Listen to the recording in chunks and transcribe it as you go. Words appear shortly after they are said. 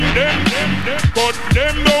cut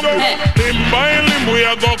them down. Limb by limb we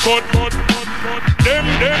a go cut them,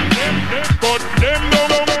 cut them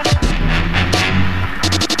down.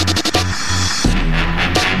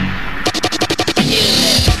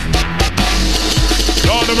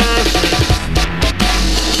 Lord of mercy.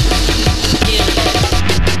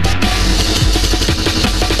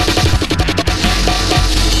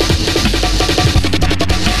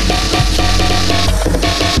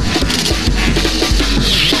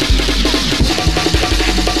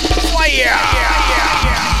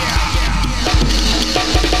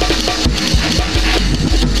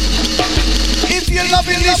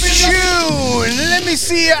 Loving this tune, let me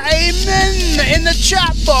see your amen in the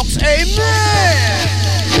chat box. Amen.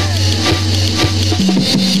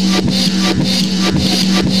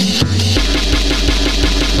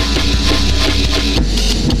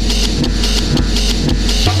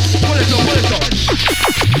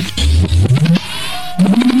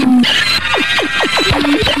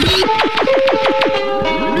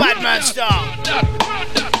 Batman style.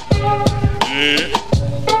 Yeah.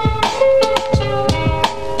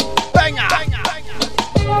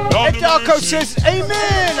 Darko says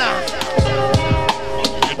amen.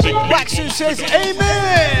 Waxu says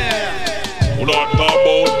amen.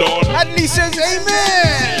 Hadley says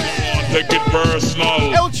amen. Take it personal.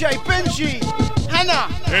 LJ, Benji, Hannah,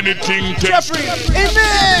 anything Jeffrey,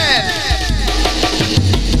 amen.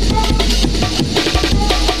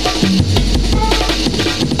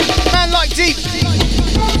 Man like deep.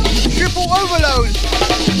 Triple overload.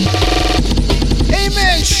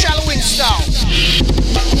 Amen. Shallowing style.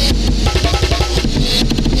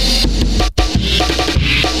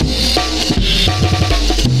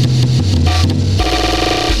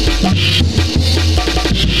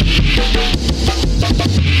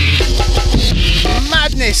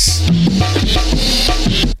 Madness.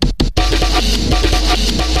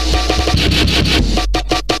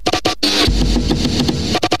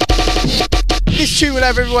 This tune will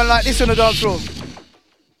have everyone like this on the dance floor.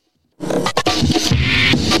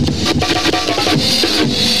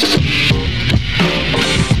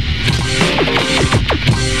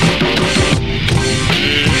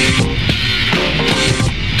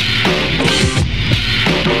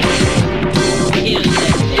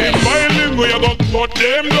 Put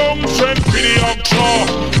them down, send for the oxa.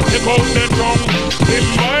 Take out the drum. In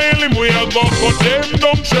my limb we are go. Put them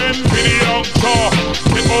down, send for the oxa.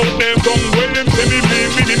 Take out the drum. Well them say me,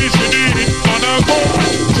 say the hit man a go.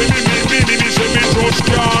 Say me, say me just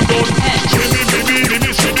can't done. Say me, say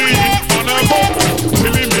the hit man a go. Say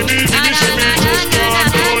me, say me just can't done.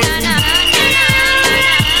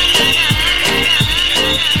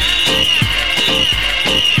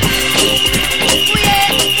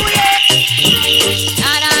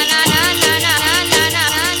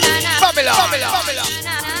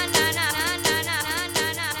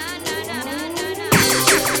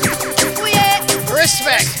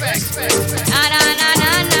 Respect.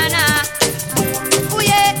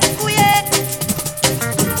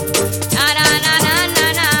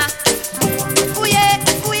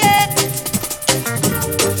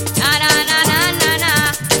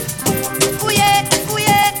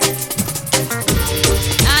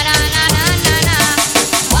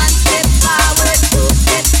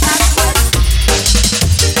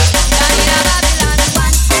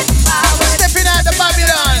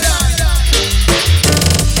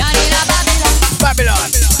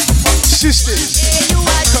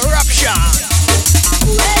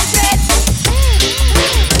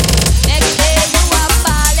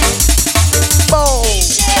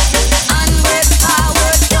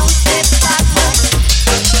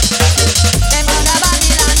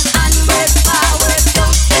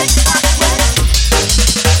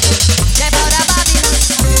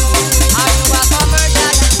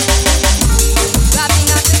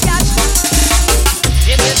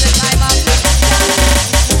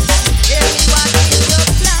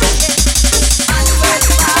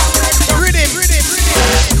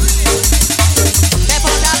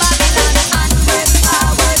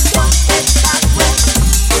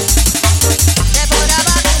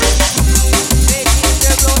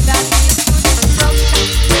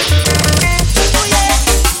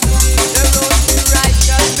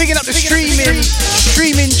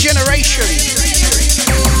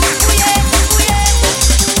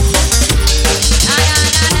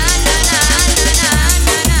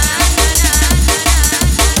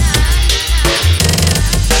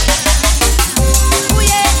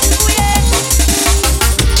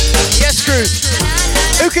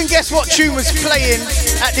 Guess what tune was playing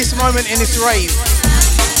at this moment in this rave?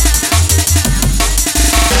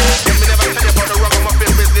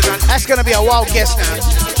 That's gonna be a wild guess now.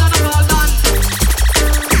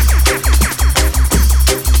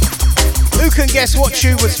 guess what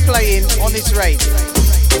tune was playing on this rave?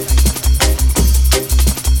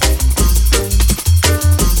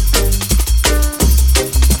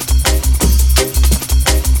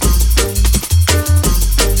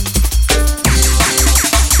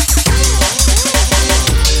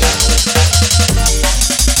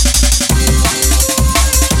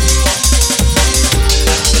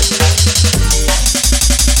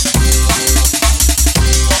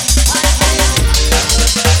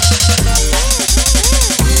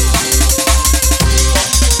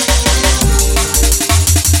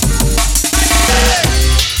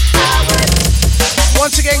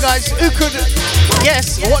 Who could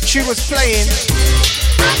guess what tune was playing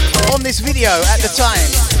on this video at the time?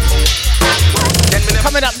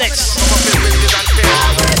 Coming up next.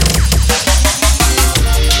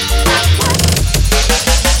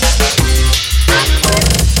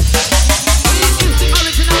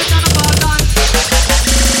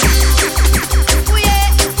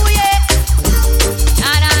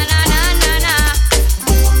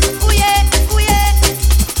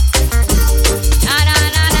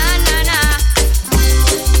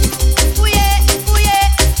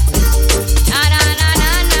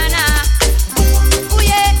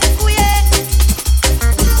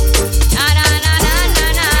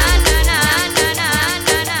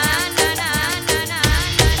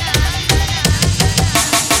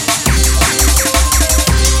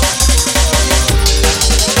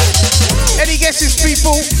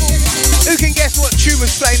 Who can guess what tune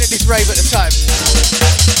was playing at this rave at the time?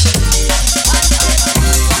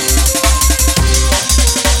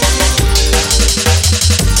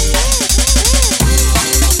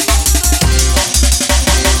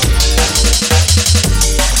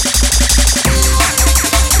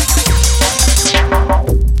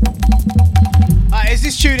 Alright, is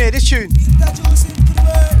this tune here? This tune.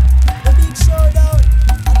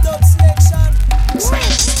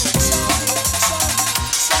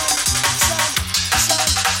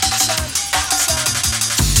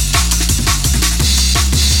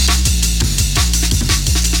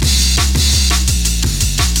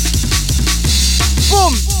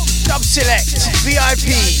 Select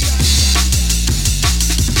VIP.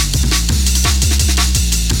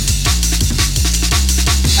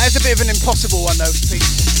 That's a bit of an impossible one though,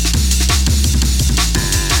 please.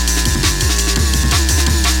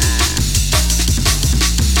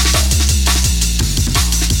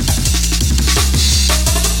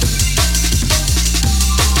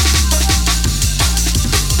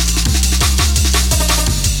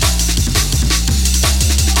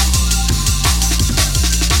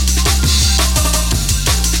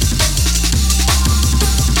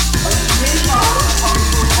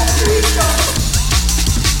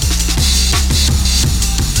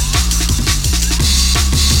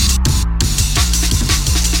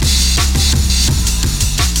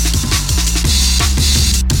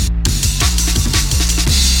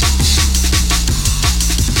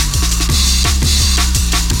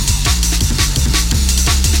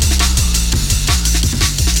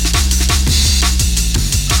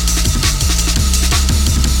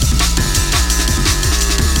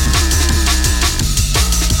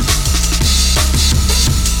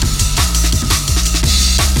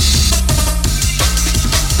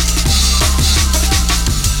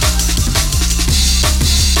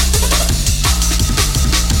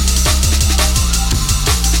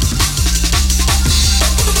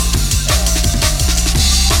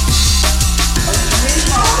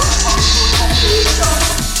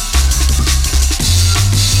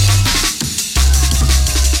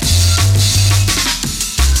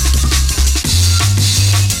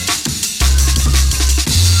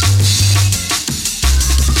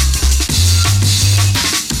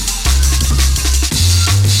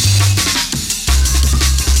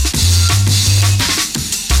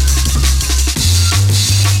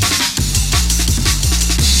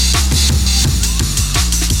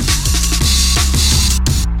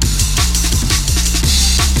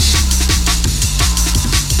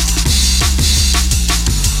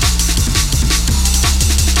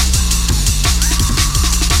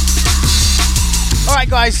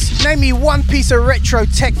 Guys, name me one piece of retro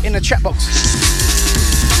tech in the chat box.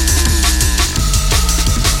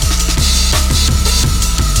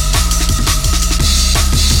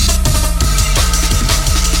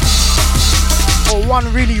 Or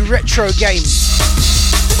one really retro game.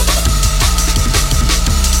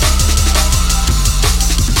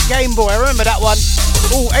 Game Boy, I remember that one.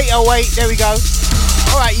 Oh, 808, there we go.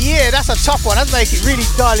 Alright, yeah, that's a tough one. Let's make it really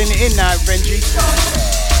dialing it in now, Benji.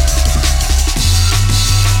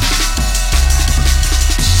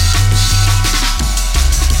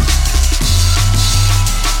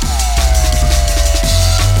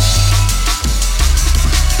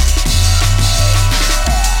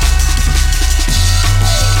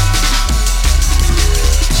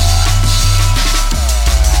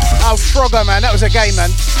 Frogger, man. That was a game, man.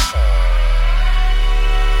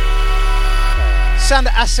 Sound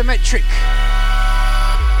Asymmetric.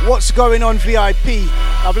 What's going on, VIP?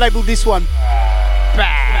 I've labelled this one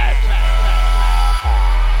bad.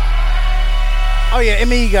 Oh yeah,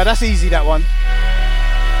 Amiga. That's easy, that one.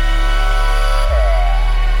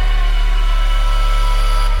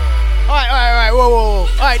 Alright, whoa.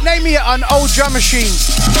 Alright, name me an old drum machine.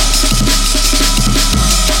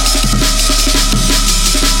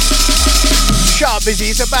 Shut up, Busy.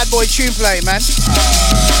 It's a bad boy tune play, man.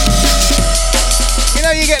 You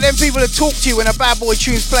know you get them people that talk to you when a bad boy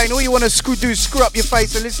tune's playing. All you want to do is screw up your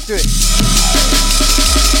face and listen to it.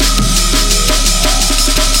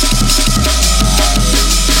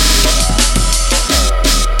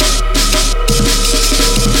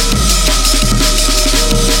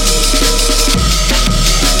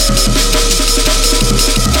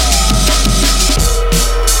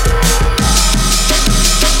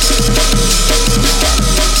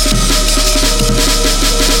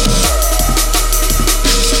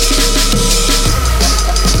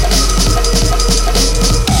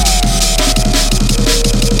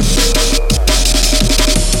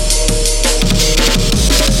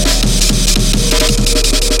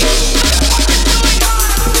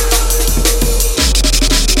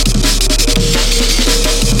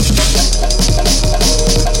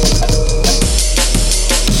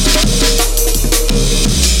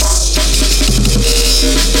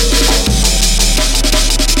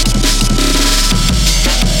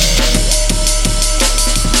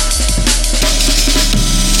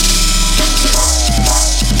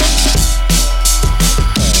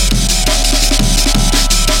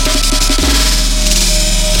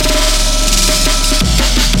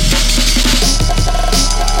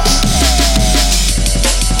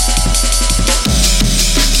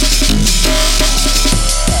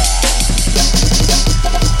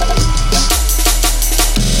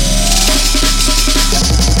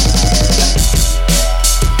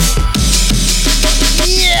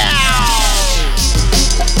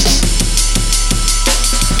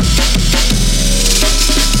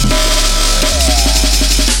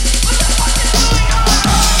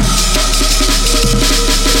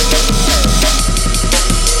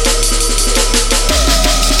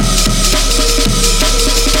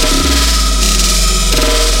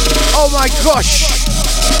 My gosh.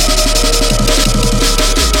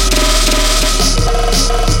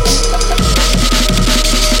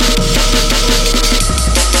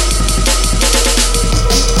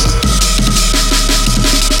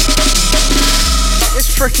 This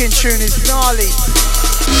freaking tune is gnarly.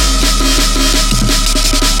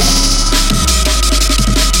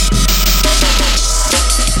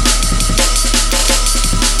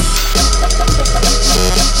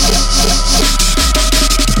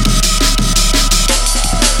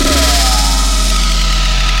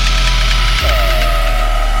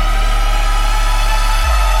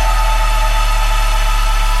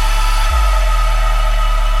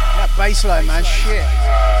 Baseline, man, shit.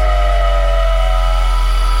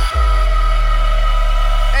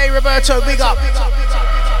 Hey, Roberto, big up.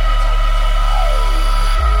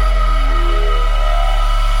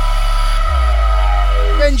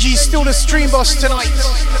 Benji's still the stream boss tonight.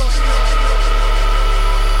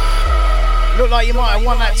 Look like you might have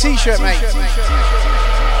won that t-shirt, mate.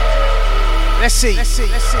 Let's see.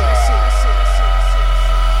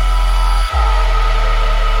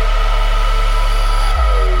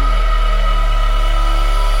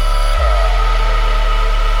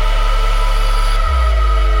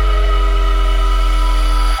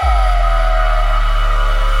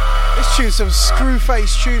 Some screw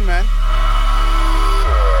face tune, man.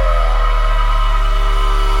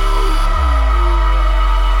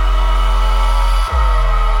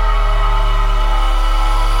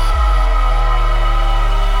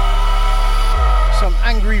 Some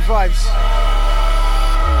angry vibes.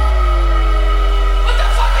 What the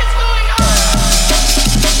fuck is going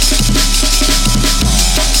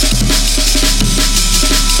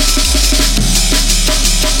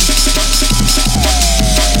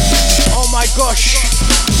Oh my gosh.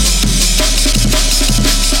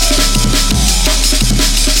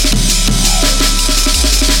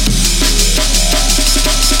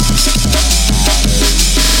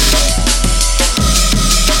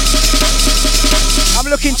 I'm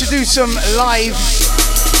looking to do some live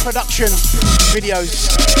production videos.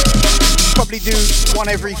 Probably do one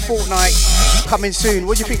every fortnight, coming soon.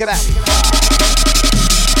 What do you think of that?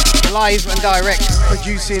 Live and direct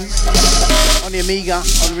producing on the Amiga,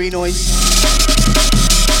 on Renoise.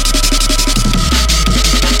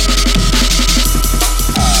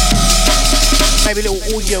 Maybe little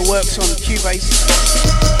audio works on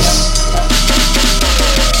Cubase.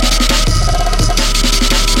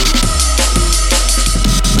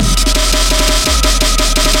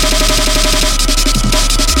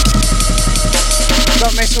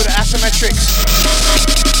 Don't mess with the asymmetrics.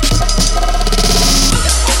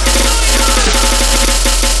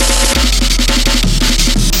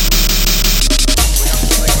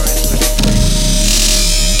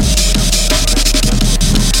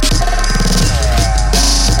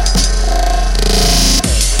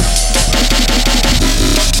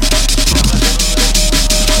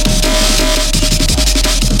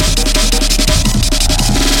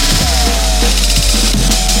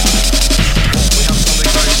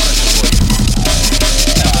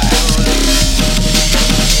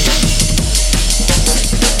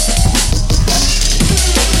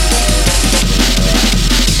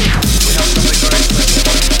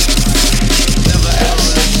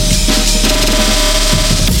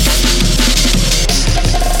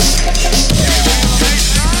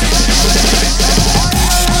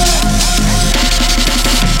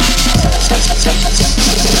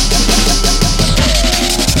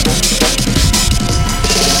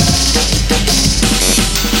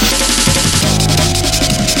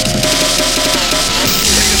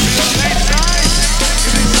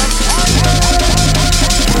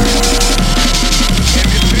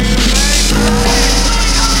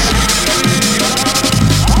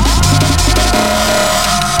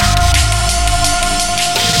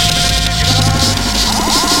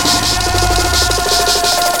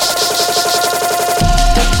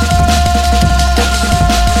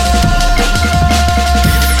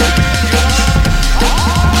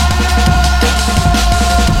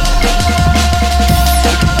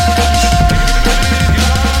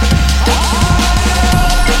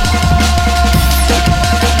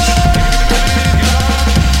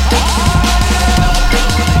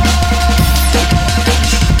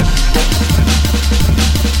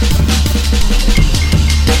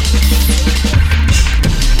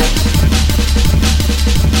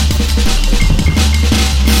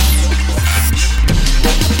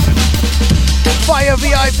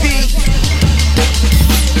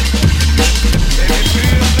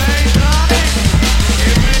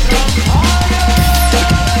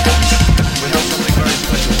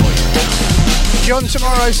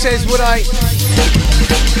 Tomorrow says, would I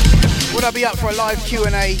be up for a live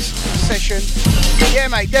Q&A session? Yeah,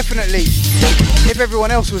 mate, definitely. If everyone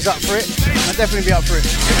else was up for it, I'd definitely be up for it.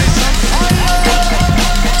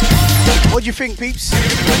 What do you think, peeps?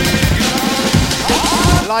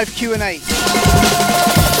 Live Q&A.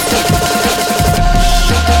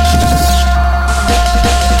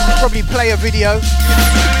 Probably play a video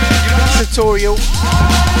tutorial.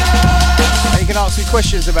 You can ask me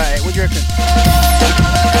questions about it. What do you reckon?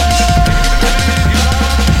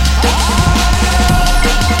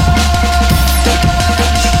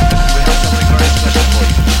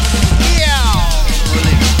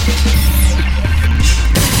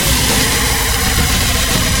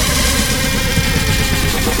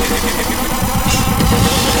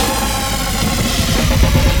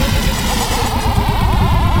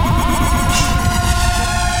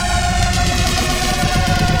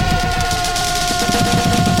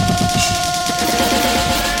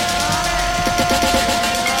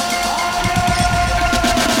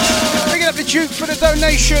 Duke for the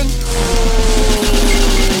donation.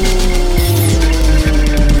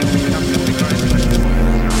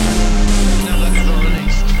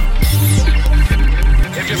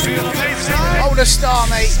 Hold a star,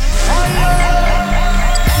 mate.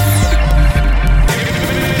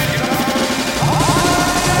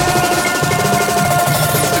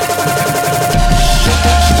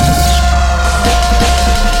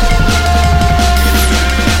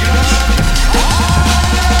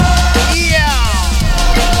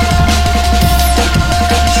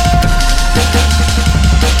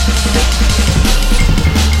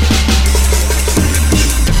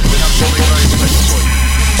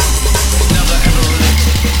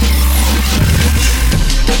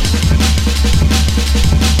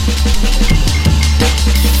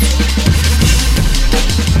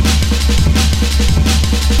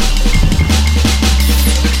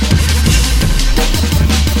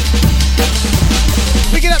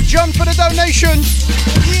 John for the donation.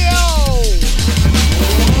 Yo!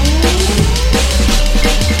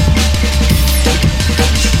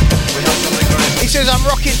 He says I'm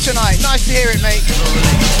rocking tonight. Nice to hear it, mate.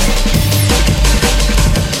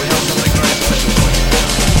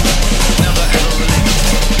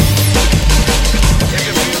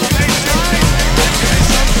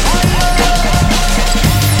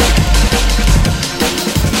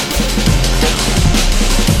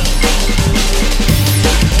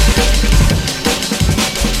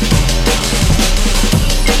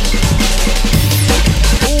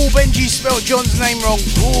 John's name wrong.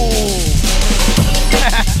 Ooh.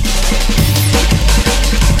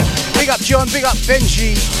 Big up John, big up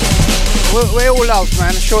Benji. We're all loved, man.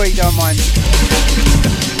 I'm sure you don't mind.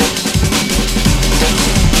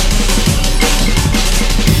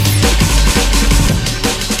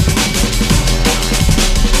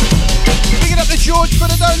 Picking up the George for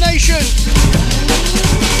the donation.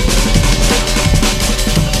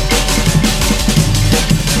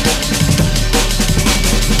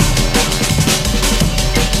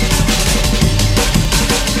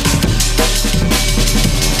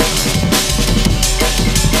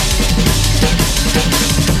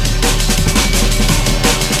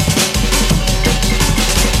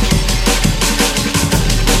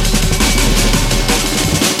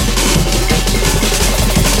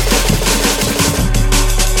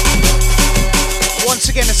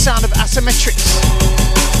 Again, the sound of Asymmetrics.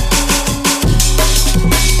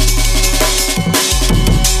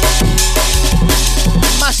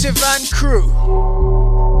 Massive Van Crew.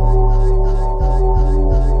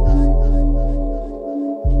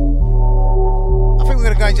 I think we're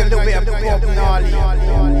going to go into a little bit of Bob Gnarly.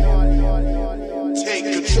 Take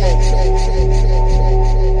control.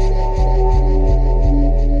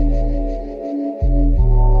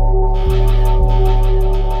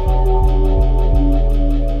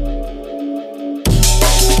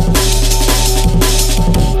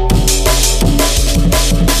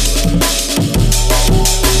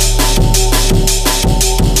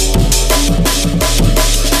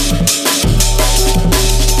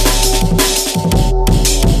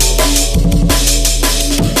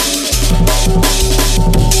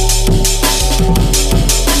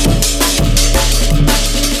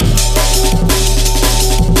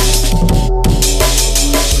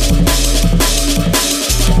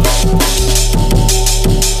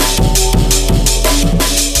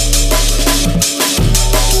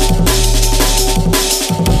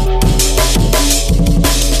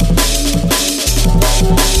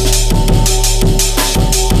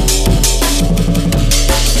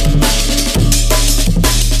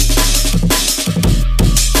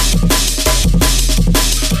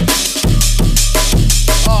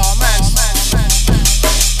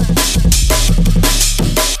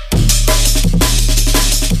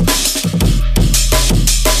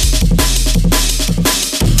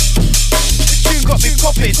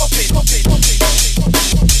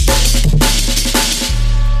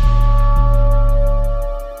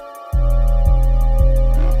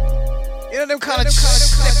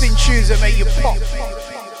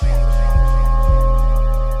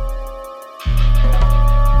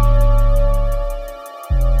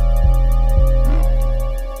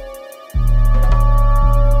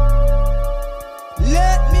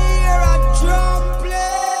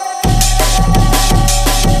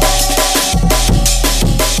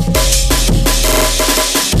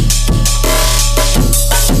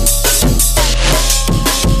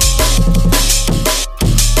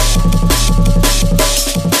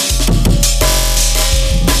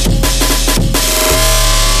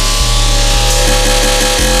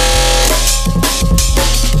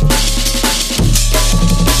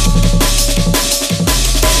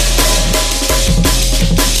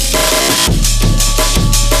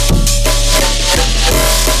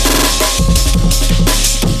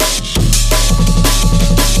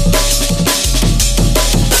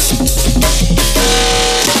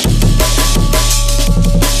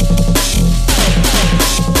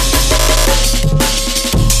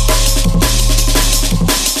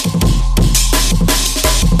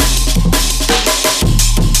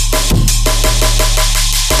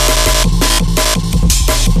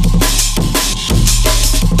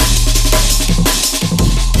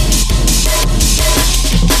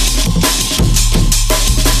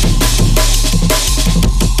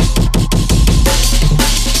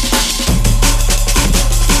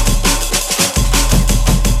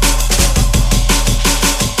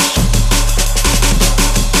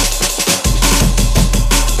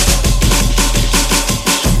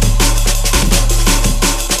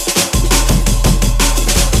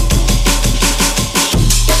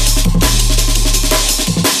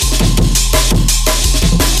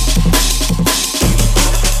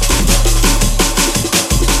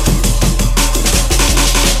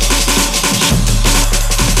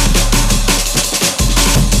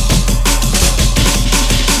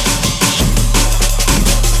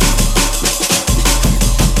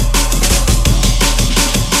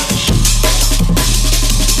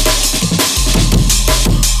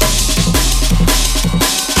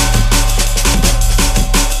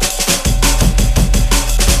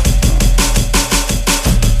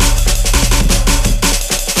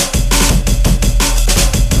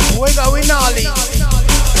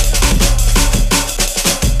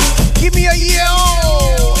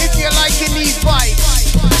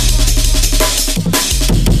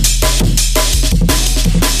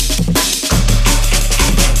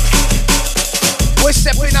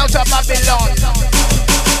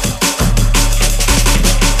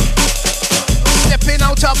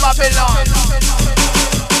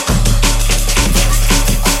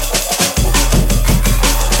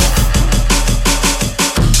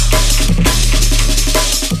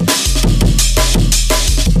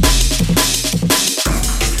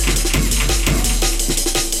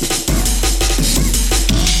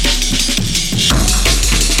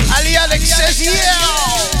 Yeah!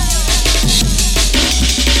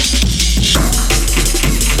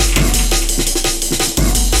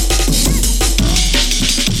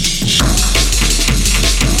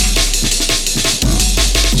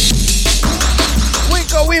 We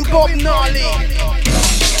going Bob Gnarly.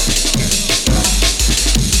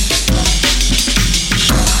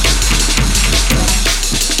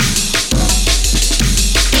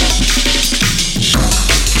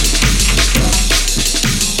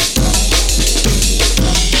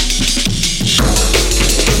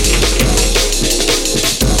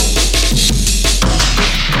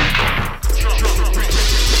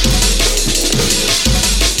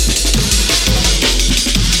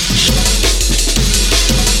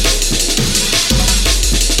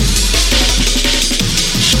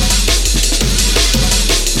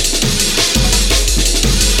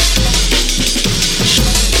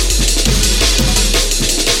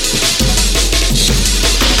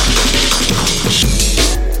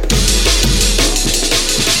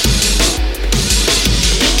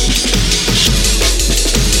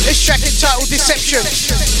 Deception.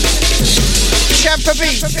 Champa B.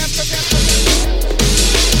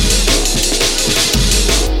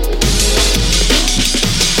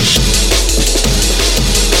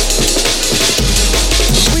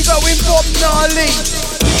 We going Bob Gnarly.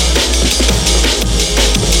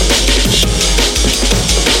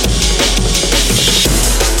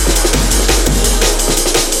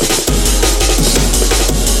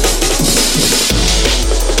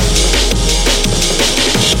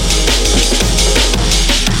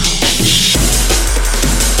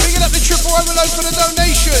 For the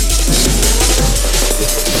donation.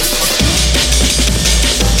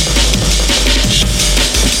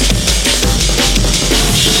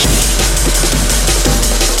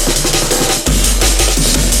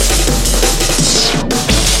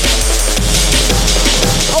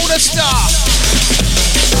 Hold a star.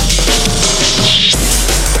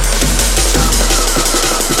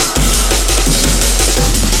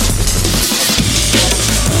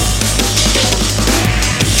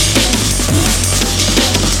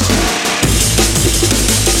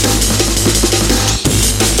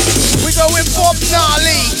 Bob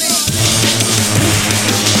Gnarly.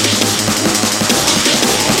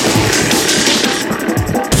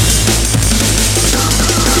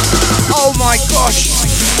 Oh my gosh.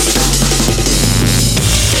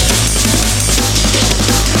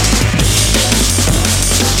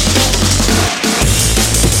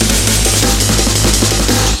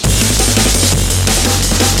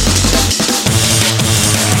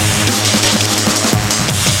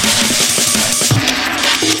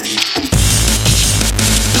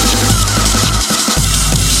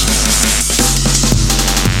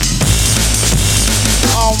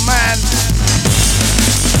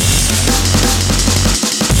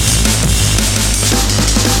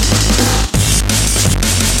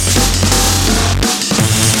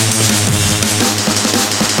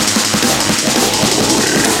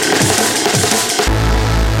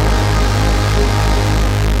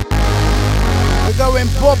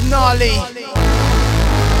 Bob Gnarly.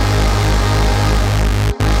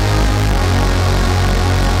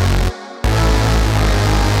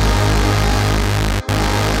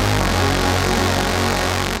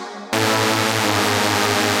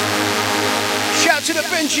 Shout to the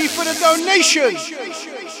Benji for the donation.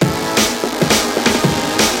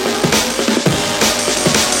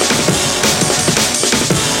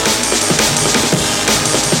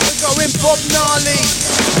 We're going Bob Gnarly.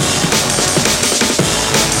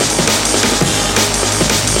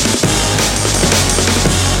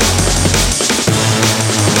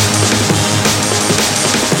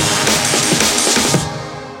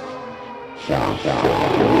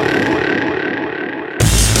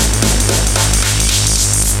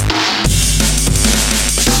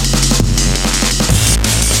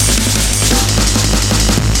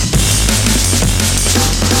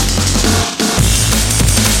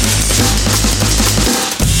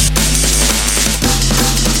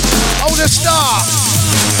 Hold a star.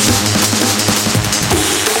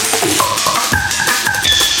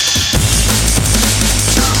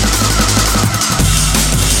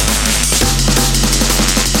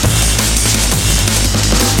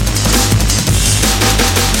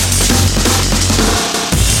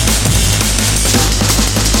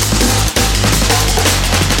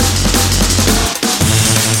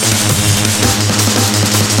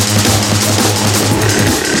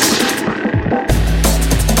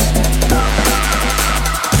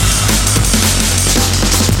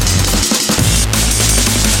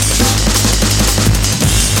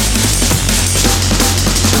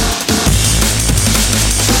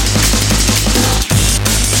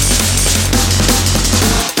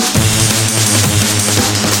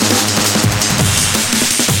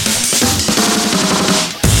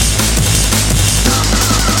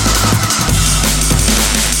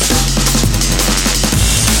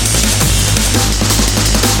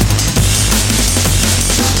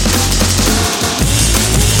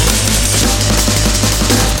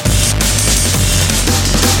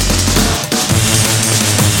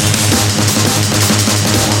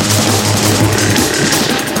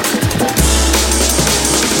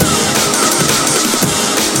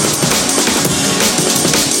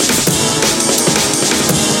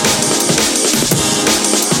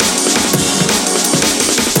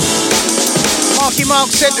 Mickey Mark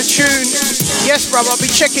sent the tune. Yes, brother, I'll be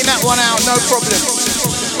checking that one out, no problem.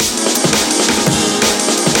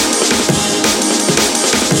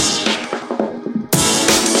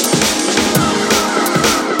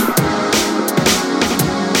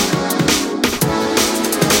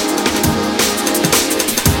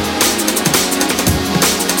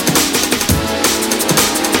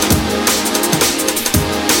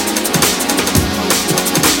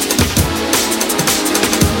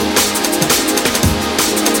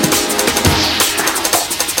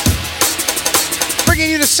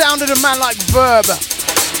 Sound of the man like Verb.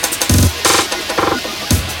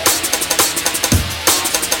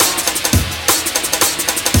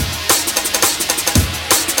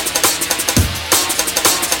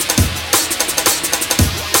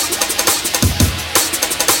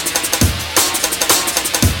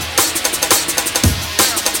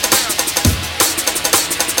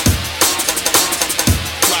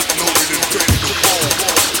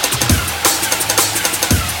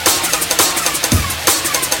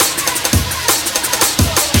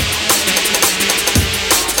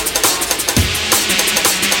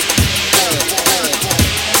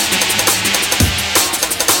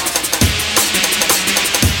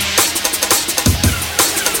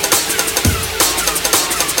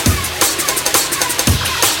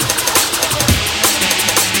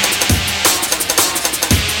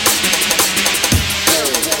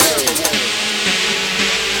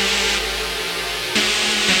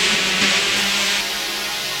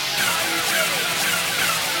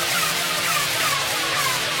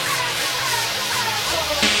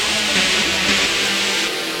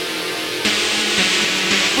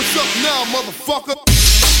 motherfucker.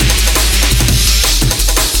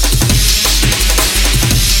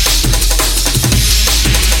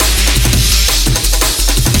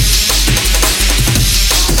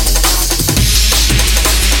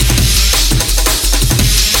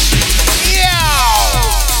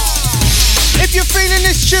 If you're feeling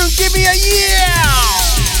this tune, give me a yeah!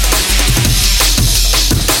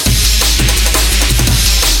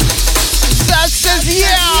 That says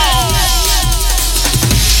yeah!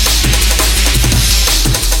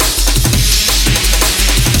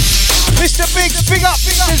 Mr. Biggs, big up,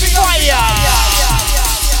 says fire!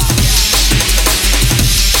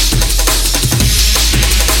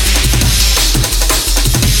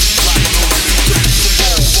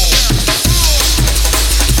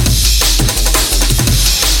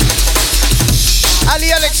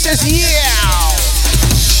 Ali Alex says yeah.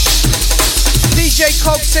 DJ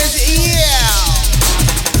Cobb says yeah.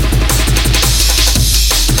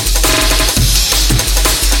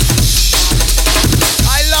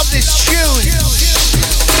 I love this tune.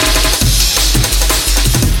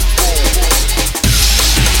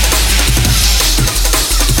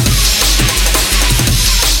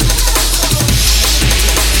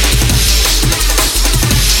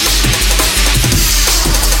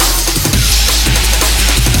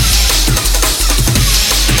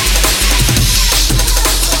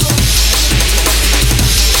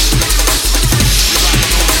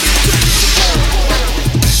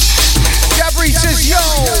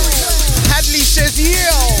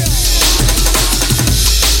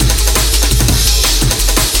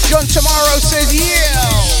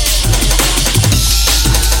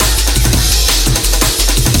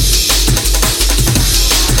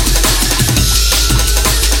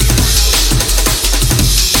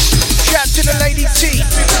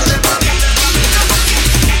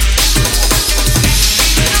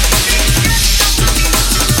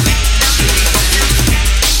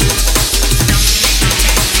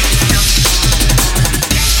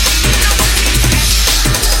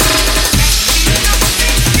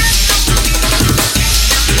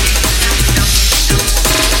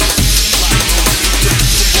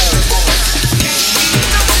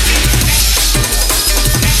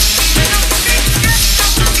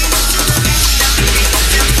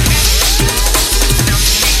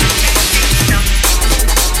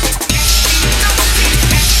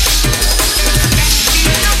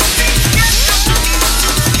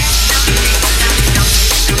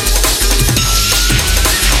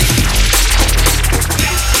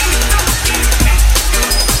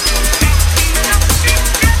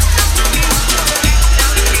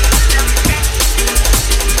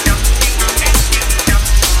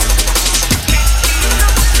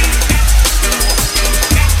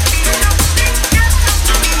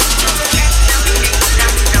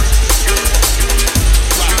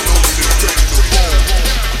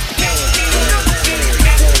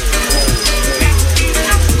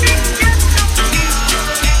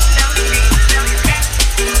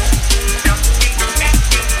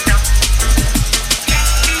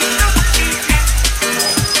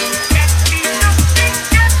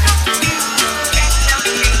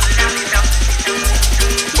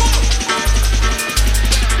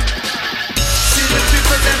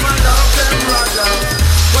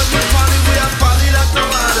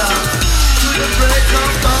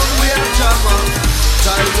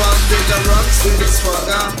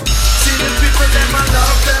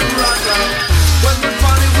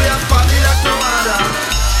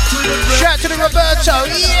 to the Roberto,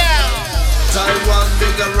 yeah! Taiwan,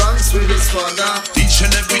 bigger runs with his father. Each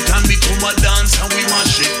and every time we come a dance and we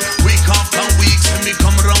mash it. Week after week, when we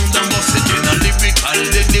come round and bust it in a lyrical,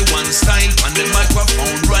 deadly one style. On the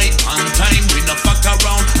microphone, right on time. We no fuck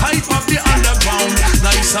around, hype up the underground.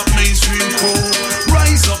 Nice up mainstream crew.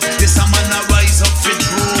 Rise up, this a man a rise up fit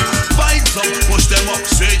true. Vibes up, push them up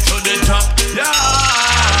straight to the top. Yeah.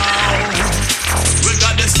 We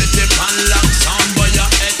got the city pan lock, sound by your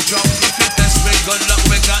head drop. If you test we good luck,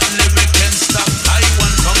 we got lyric and stuff.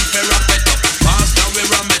 Taiwan come fair up it up, faster we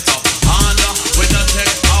ram it up. Harder, we not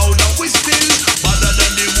take powder, we still better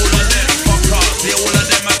than the whole of them fuckers. The whole of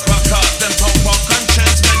them a crackers, them talk about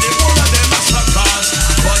conscience, man the whole of them a suckers.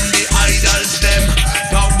 But the idols them,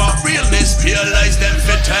 talk about realness, realize them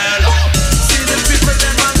fit tell. See the people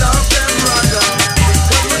them and love them rather.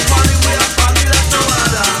 When we party we are party like no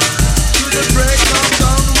other. To the break of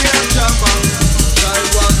dawn we are jammer.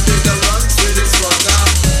 Taiwan bigger runs with his swagger.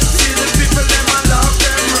 See the people them and love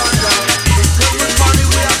them rather. When we party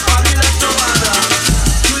we are party like no other.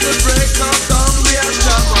 To the break of dawn we are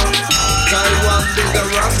jammer. Taiwan bigger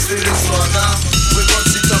runs with his swagger. We must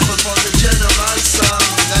sit up upon the general song.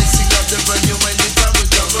 Nicing up the venue anytime we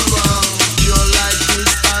come around. Pure like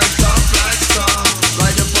crystal, tough like stone.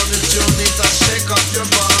 Ride upon the tune, it a shake up your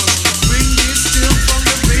bones. Bring this tune from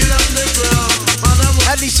the beat on the ground. Man, I want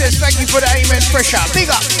Andy says, thank you for the amen pressure.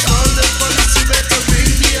 Big up. all the police, you better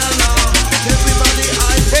ring the alarm. Everybody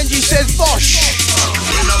eyes. Benji says, Bosh.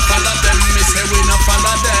 We no follow them, me say we no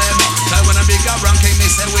follow them. Like when a bigger ranking, me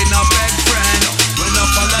say we no beg friend. We no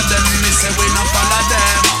follow them, me say we no follow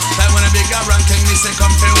them. Like when a bigger ranking, me say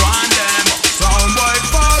come for one them. Sound boy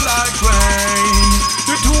fall like rain.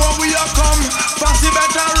 The two of we are come, fast the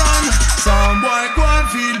better run. Sound boy go and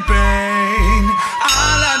feel pain.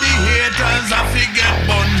 All of the haters I forget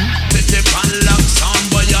bun. Tete pan lock, sound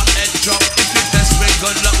boy your head drop. If you test we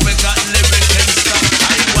good luck, we got lyric and stuff.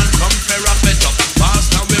 I want come for wrap it up,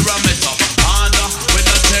 faster we ram it up. Harder, we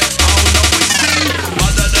not take out of we still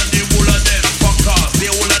better than the whole of them fuckers. The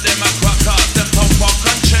whole of them are crackers. Them talk about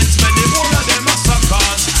conscience, but the whole of them are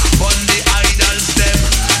suckers. But the idols them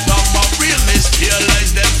talk about realness,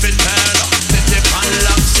 realize them fit tell. Tete pan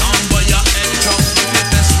lock, sound by your head drop. If you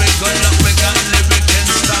test we good luck, we got lyric and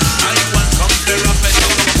stuff. I want come for wrap it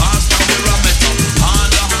up, faster we ram it up.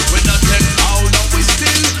 Harder, we not take out of we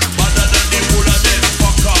still better than the whole of them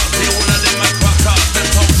fuckers. The whole of them are crackers. Them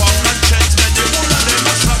talk about conscience, but the whole of them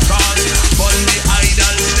are suckers. But the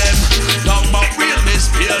idols them talk about realness,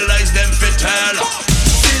 realize them fit tell.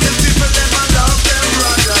 See the people them and love them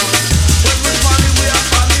rather. When we party we are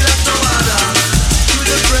party like no other. To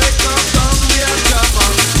the break of dawn we are jammer.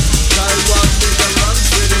 Taiwan bigger runs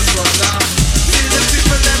with his brother. See the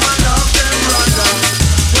people them and love them rather.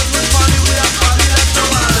 When we party we are party like no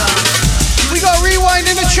other. We got rewind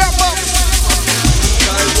in the chat box.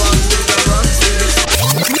 Taiwan bigger runs with his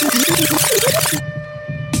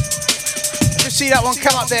Just see that one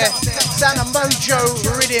come up there. Santa Mojo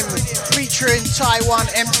Rhythm featuring Taiwan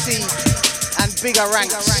MC and Bigger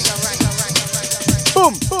Ranks.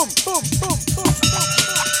 Boom, boom, boom, boom, boom.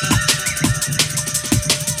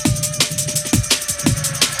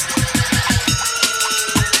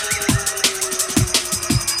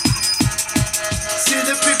 See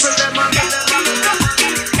the people them and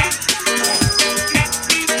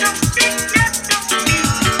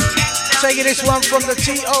Taking this one from the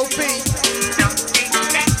T.O.P.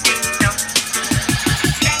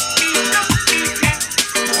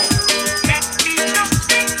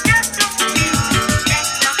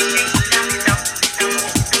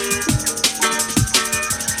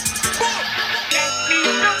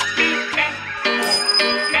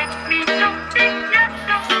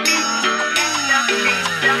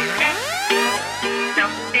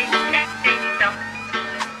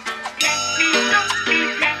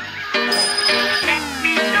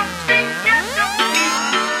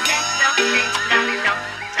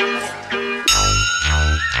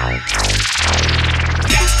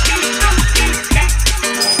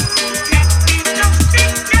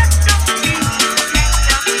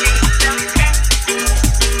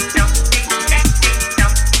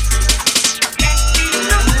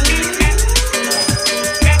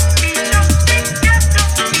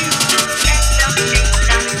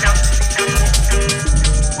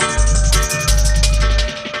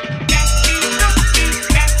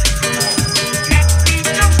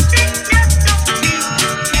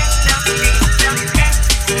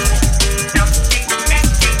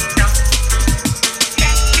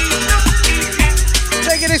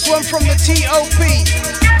 From the T.O.P.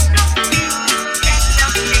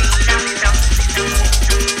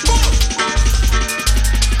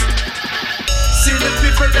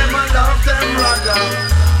 people them a love them rather.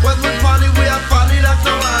 When we party like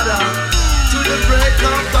no other. To the break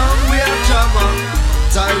of dawn we are jammer.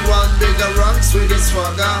 Taiwan bigger ranks with the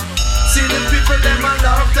swagger. See the people them a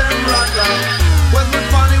love them rather. When we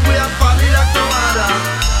party like no other.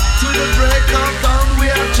 To the break of dawn we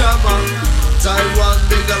are jammer. Taiwan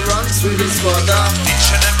bigger ranks with the swagger.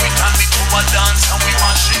 Each and every time we do a dance and we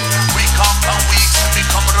mash it. Week after week and we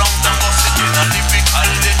come around and bust it in a lyrical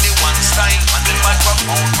lady one style. And the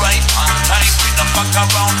microphone right on time. We don't fuck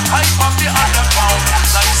around. Hype up the other crowd.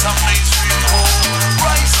 Nice and mainstream cool.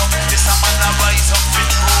 Rise up, this a man a rise up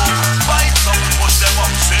with true. Vibes up, push them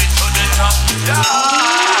up straight to the top. Yeah.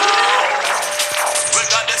 We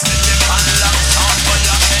got the city man locked down for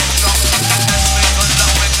your head drop. Let's make a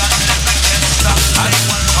long we got never get stuck. I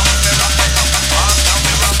want come we rock it up. After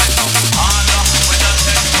we rock it up. Harder, we don't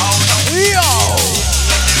take powder. Yo!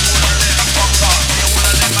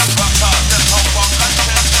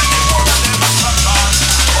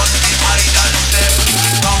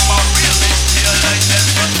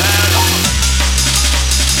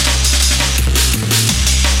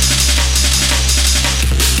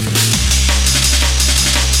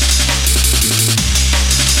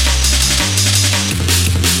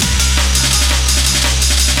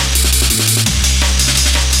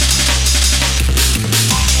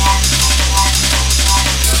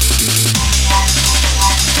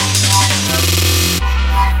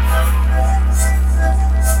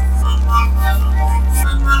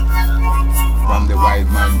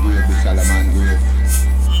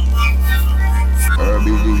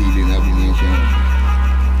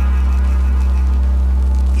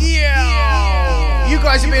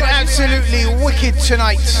 Absolutely wicked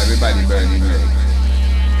tonight. Everybody burning legs.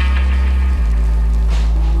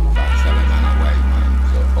 Salaman and White Man.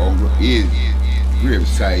 So over is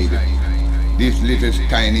graveside. This little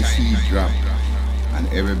tiny seed drop. And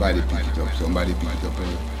everybody pick it up. Somebody pick it up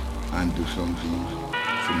and do something.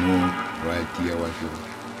 Smoke, right here, whatever.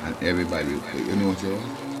 And everybody, you know what I'm saying?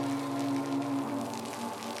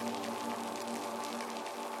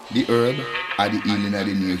 The herb are the healing of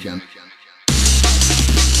the nation.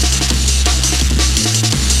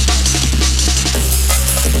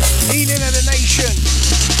 Healing of the nation.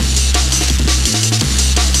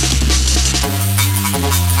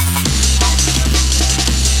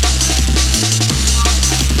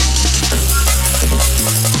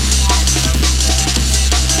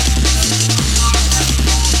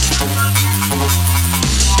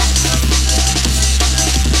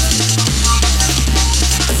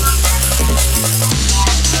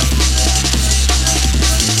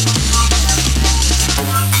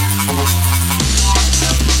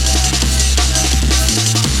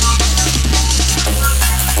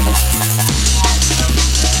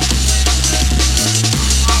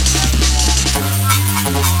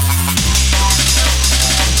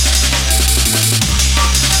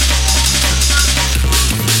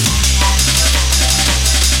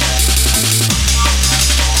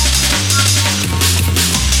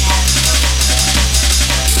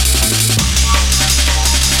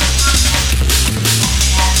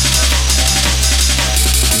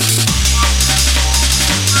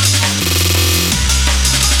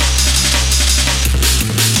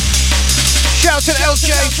 To LJ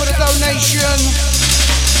for the donation.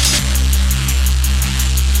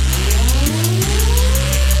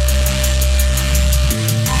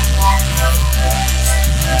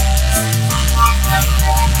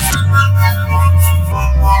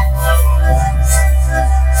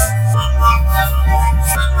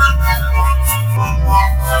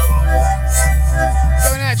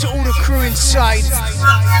 Going out to all the crew inside.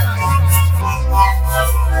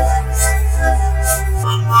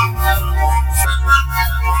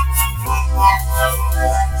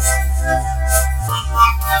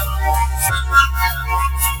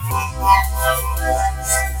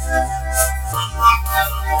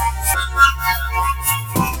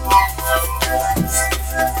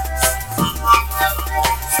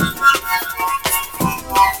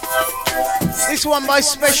 This one by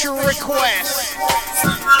special request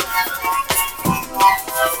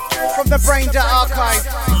from the Brain Dead Archive.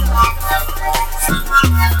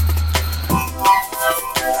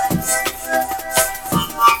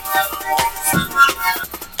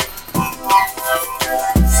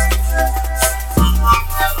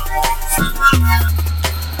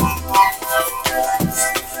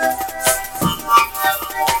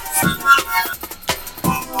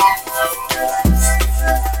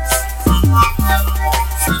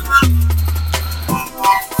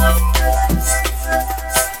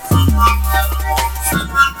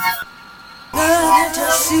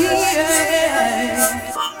 See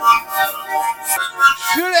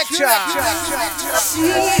This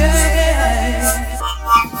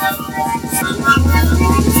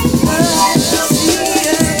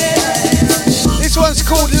one's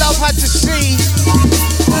called Love Had to See.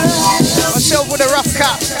 Myself with a rough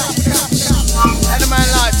cut. And a man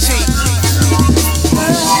like T.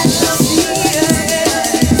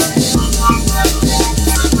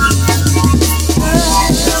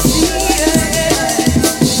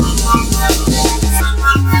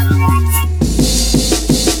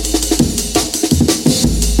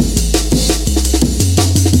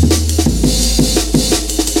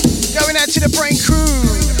 Going out to the Brain Crew.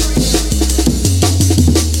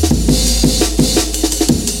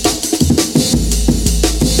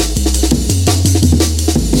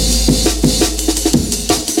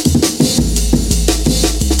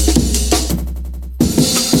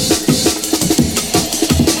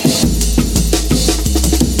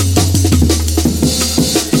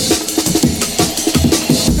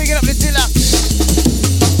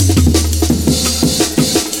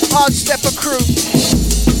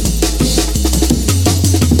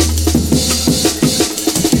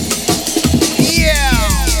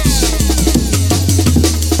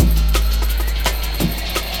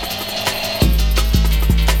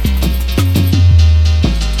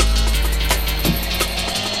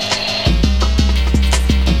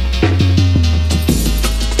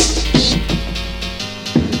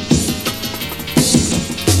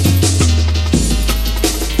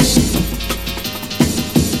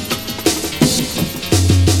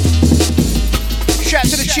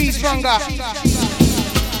 We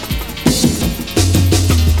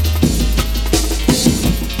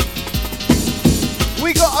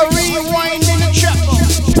got a rewind in the chat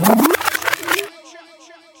box.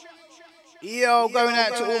 Yo, going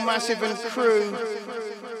out to all Massive and crew.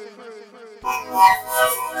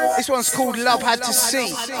 This one's called Love Had to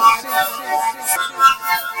See.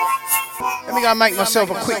 Let me go and make myself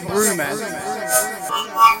a quick brew, man.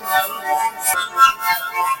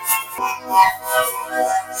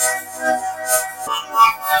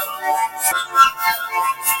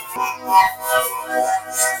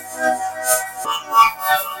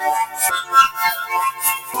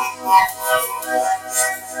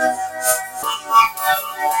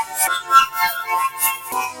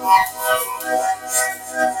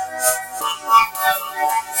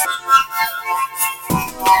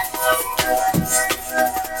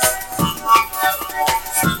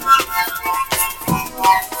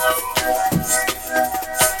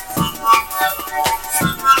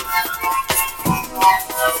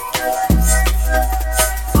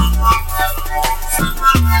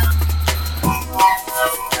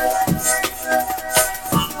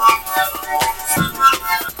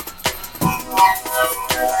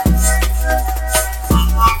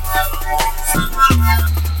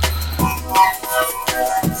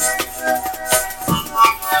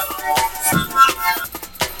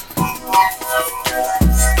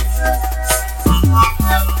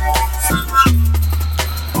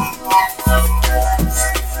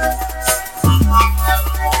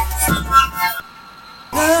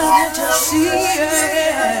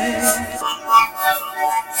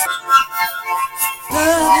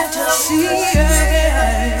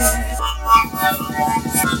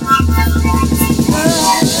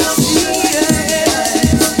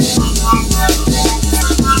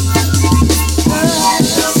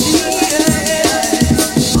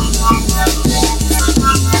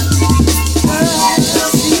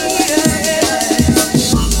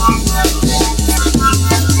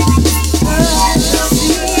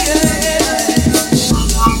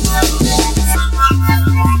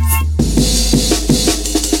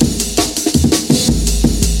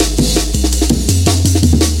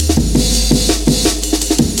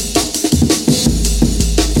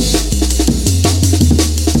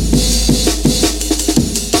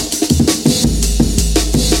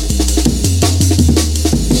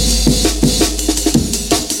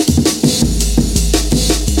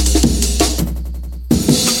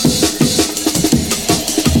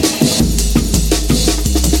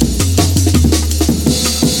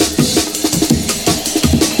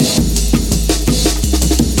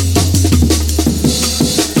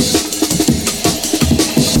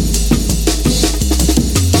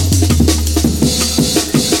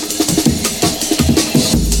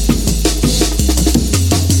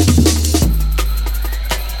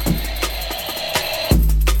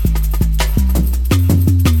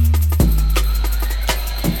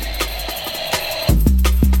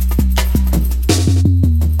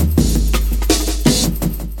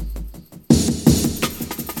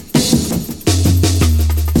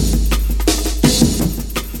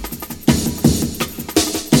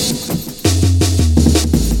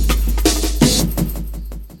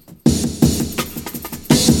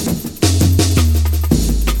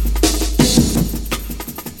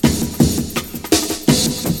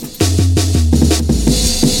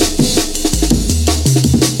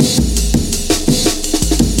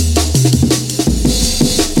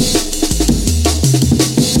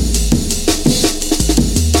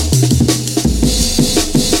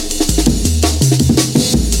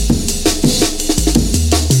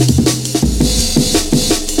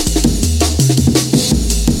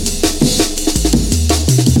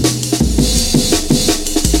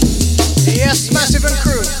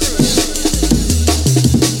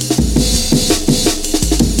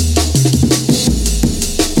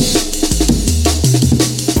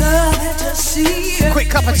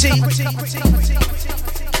 cup of tea.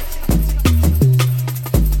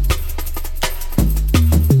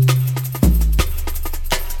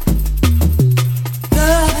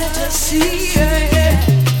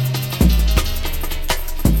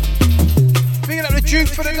 Picking up the Duke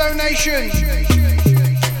for the donation.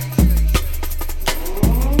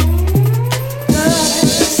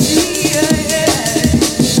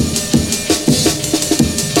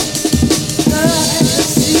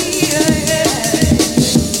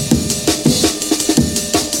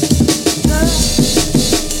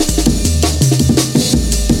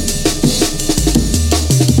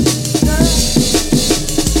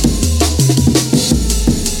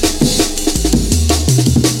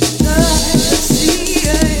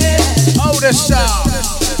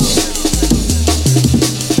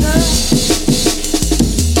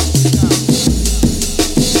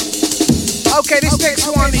 Okay, this next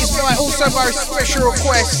one is like also by special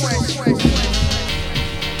request.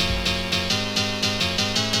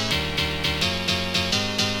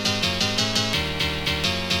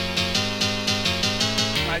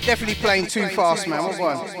 Right, definitely playing too fast, man. What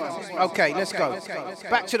one? Okay, let's go.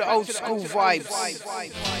 Back to the old school vibes.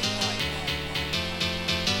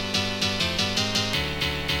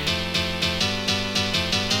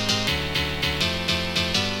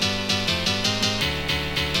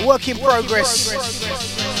 Work in progress.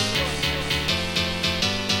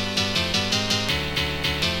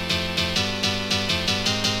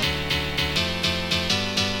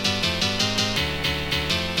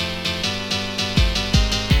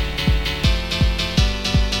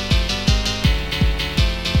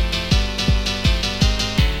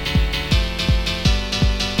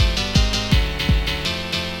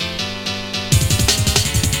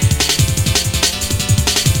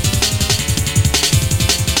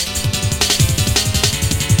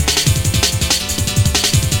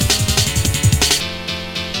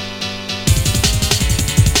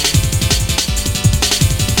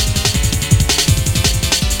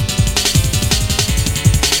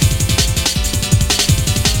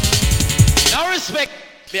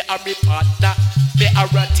 Me partner, me a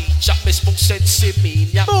teacher, me smoke sense in me.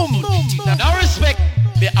 Boom, no respect.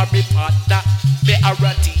 Me a me partner, me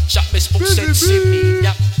a teacher, me smoke sense in me.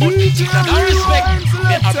 No respect.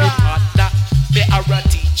 Me a me partner, me a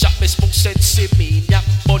teacher, me smoke sense in me.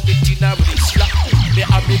 On the dinner with slap. Me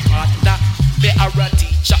a me partner, me a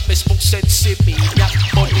teacher, me smoke sense in me.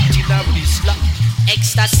 On the dinner with slap.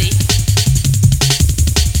 Ecstasy,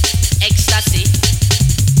 ecstasy.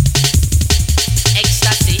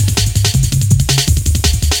 Ecstasy,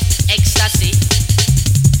 ecstasy.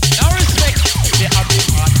 No respect. Me a me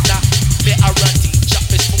partner, me a teacher,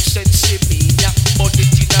 me smoke sense in me. On the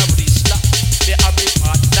dinner with this slap. Me a me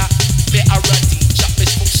partner, me a teacher, me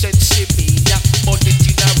smoke sense in me. On the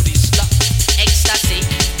dinner with this slap. Ecstasy,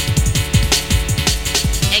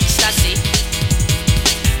 ecstasy,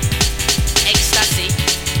 ecstasy,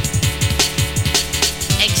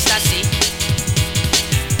 ecstasy.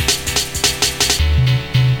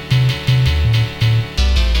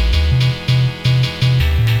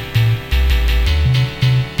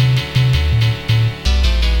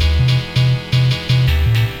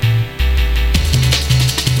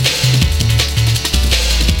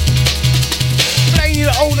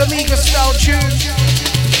 Old Amiga style tune.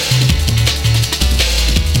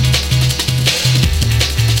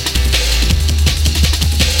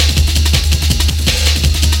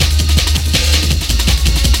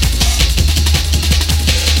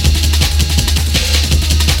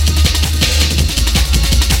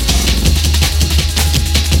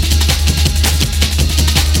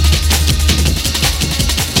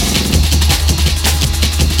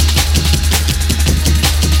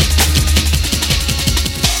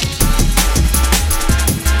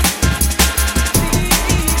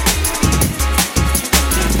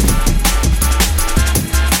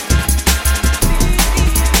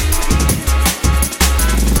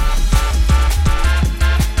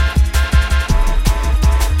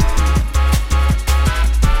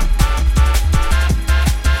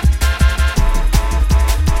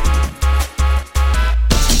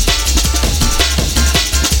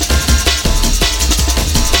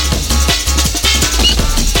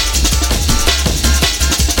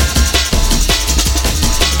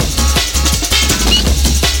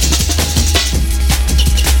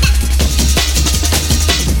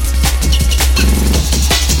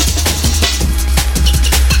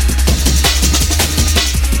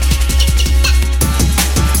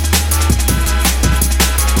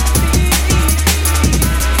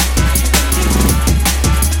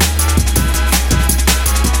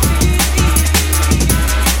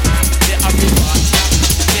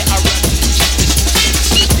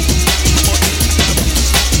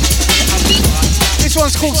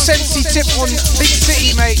 called Sensi Tip on Big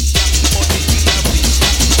City, mate.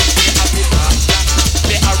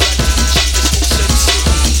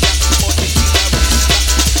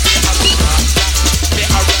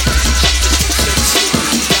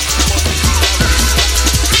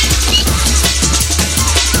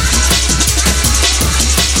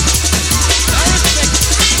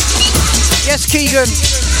 Yes, Keegan.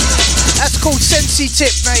 That's called Sensi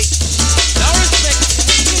Tip, mate.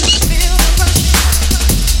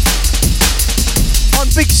 On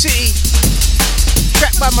Big City.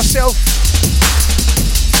 Track by myself,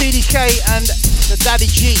 TDK and the Daddy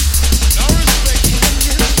G.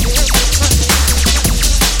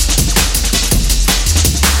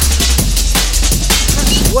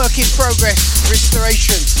 Work in progress,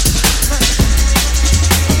 restoration.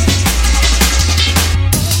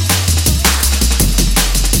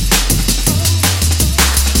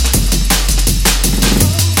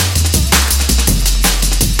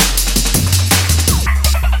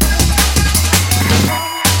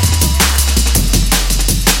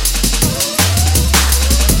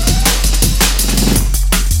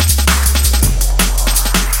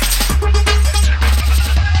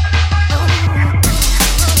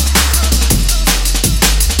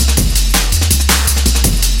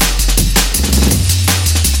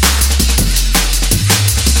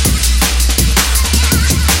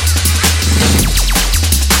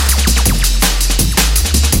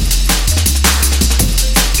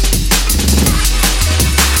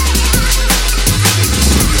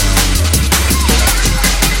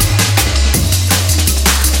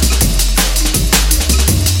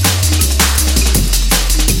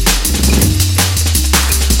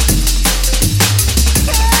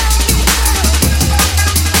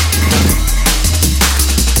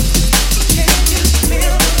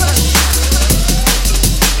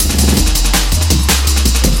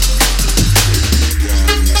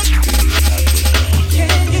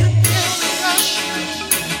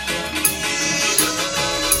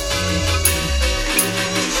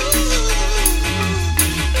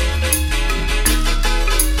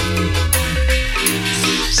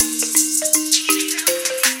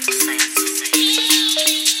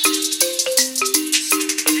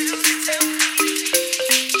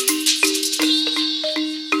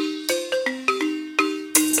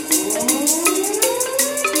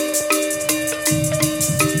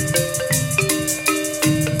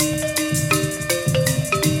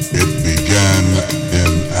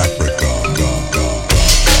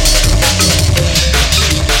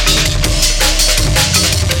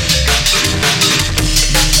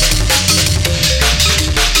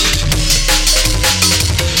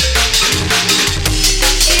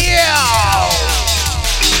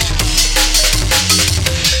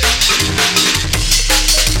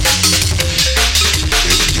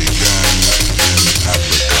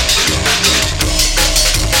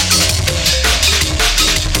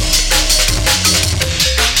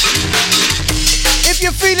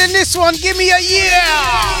 This one, give me a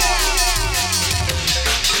yeah.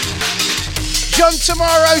 John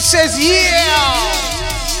Tomorrow says yeah.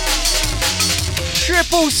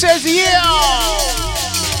 Triple says yeah.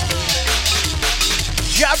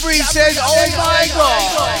 Jabri says oh my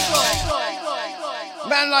god.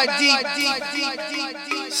 Man like Deep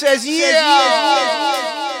says yeah.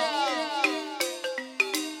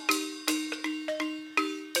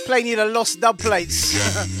 Playing you the lost dub plates.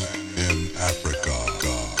 In Africa.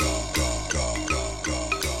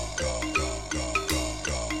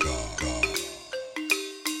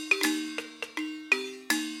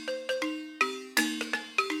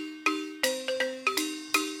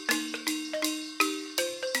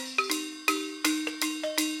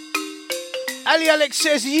 Ali Alex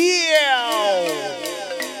says yo.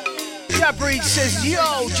 Jabri says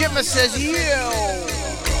yo. Gemma says yo.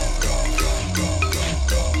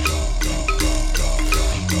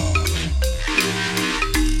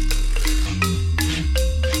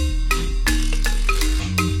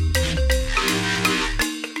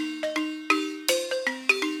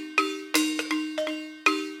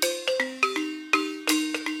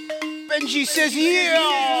 Benji says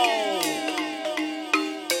yo.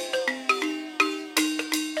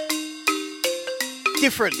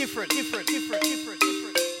 Different.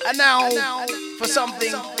 And now for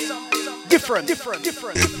something different. It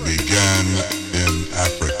began in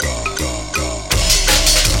Africa.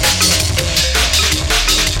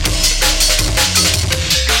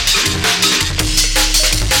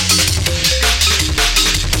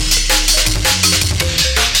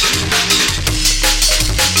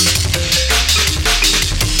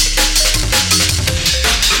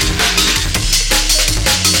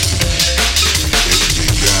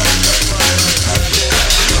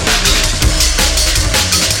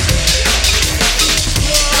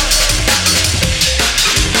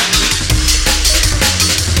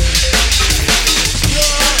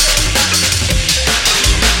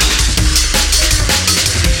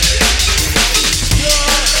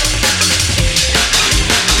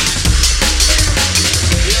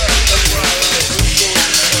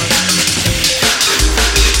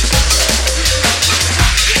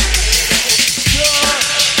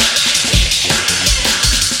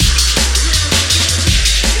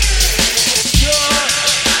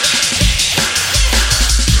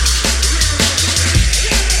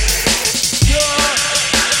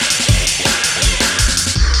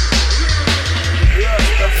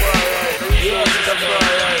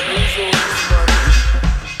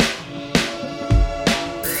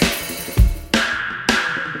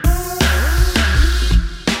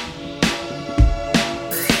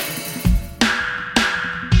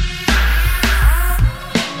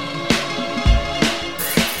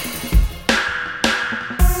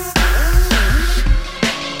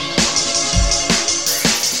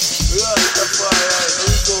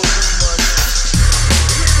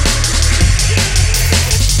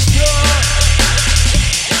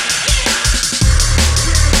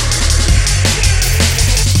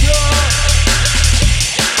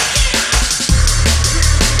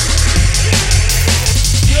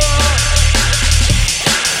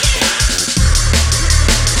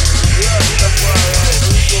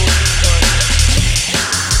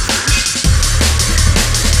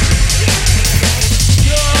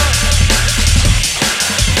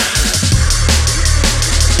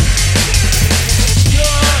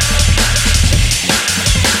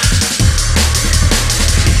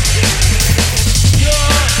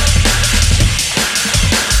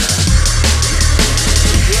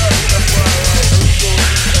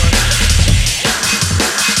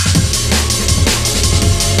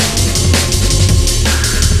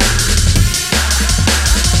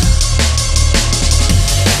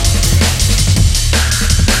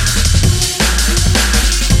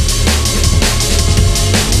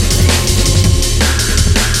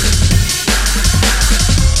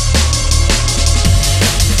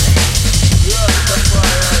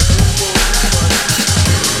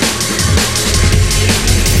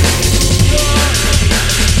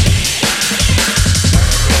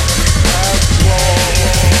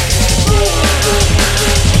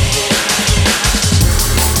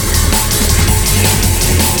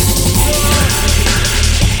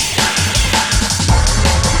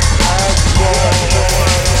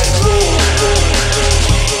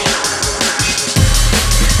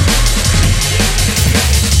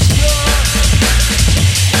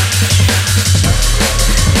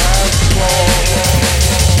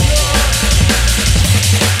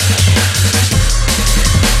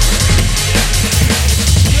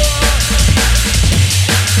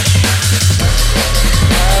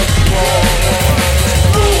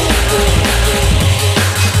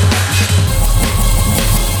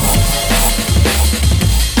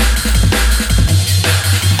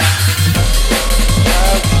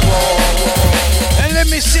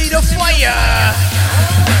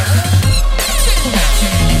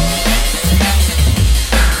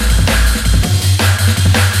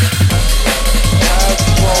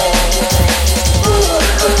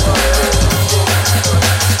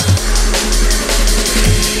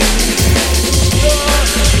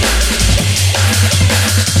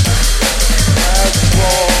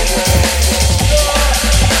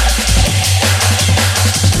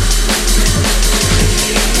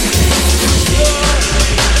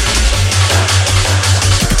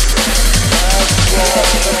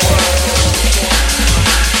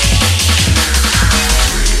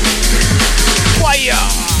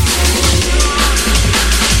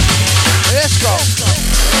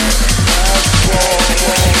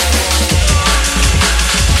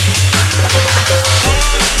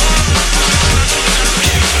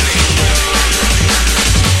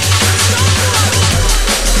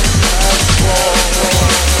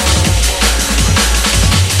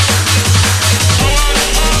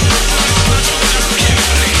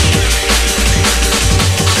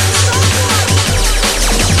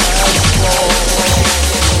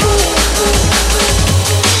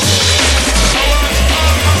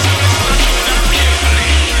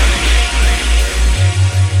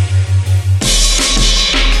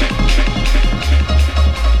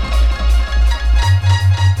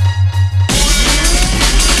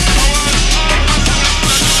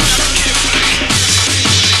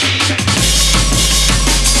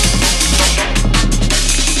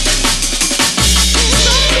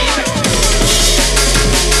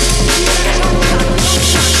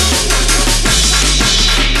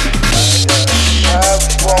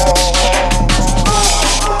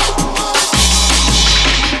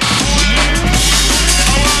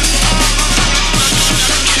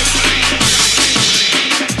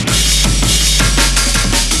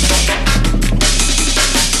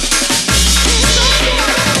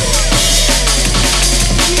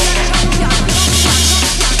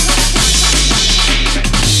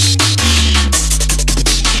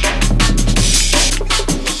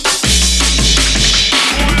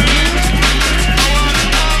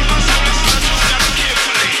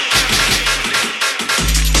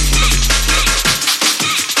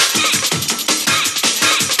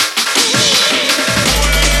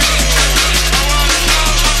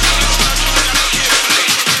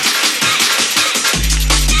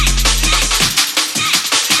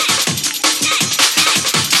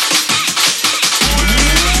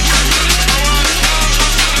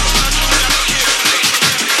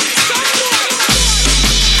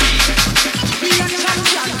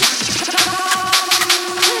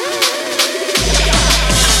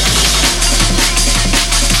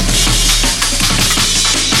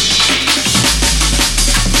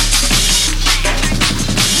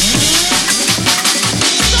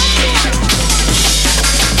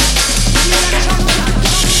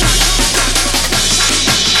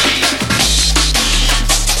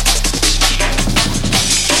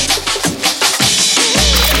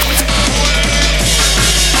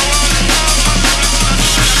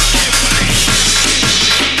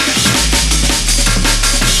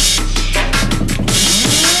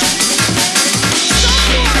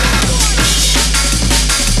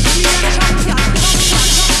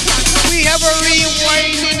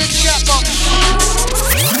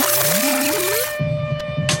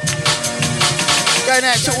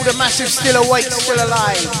 Going out to all the massive still awake, still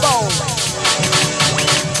alive. Boom.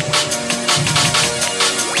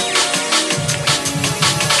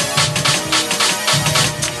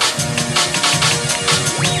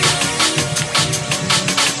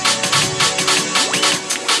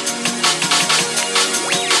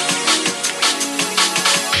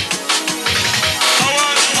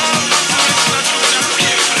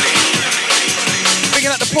 Picking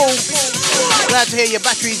up the pool. Glad to hear your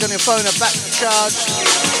batteries on your phone are back charged.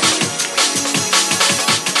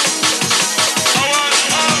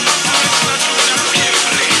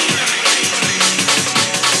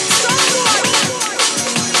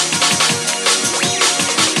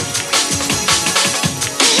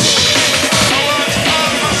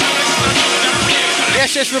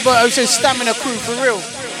 Yes, Roberto says stamina crew for real.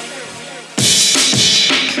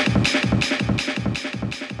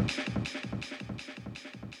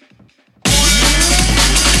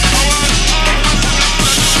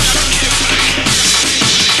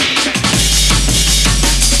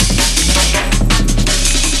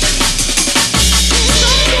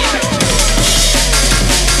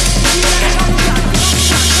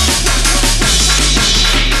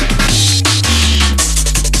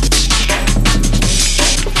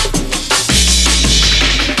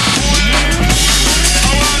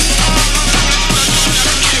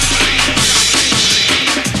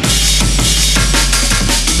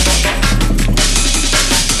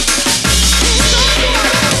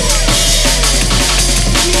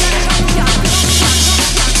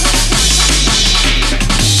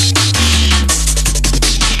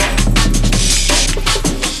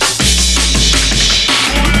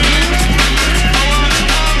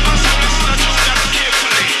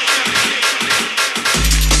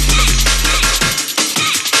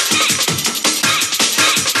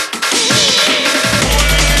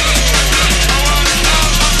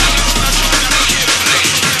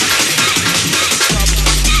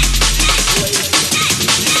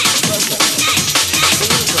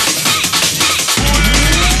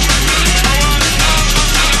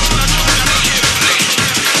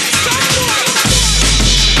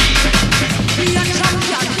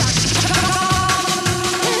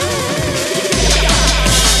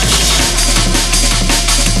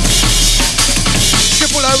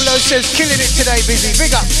 Says killing it today, busy.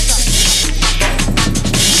 Big up.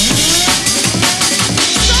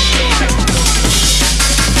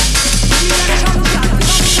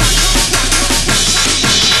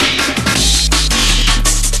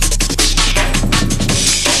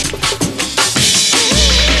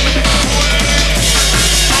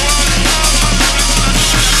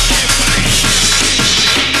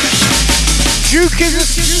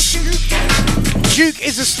 Duke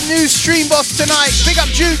is a new stream boss tonight. Big up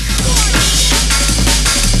Duke.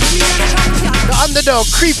 The underdog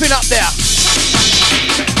creeping up there.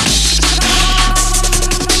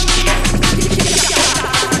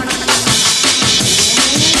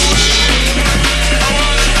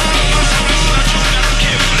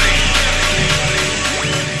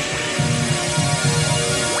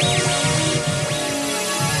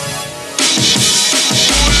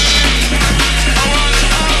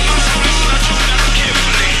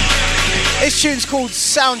 This tune's called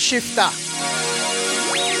Sound Shifter.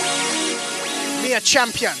 Me a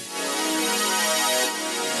champion.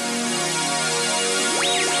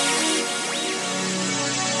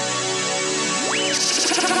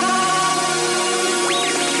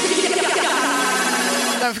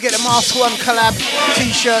 Don't forget the Mask One collab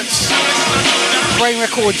t-shirts, Brain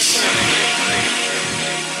Records.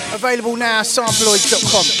 Available now,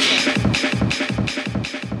 sampleoids.com.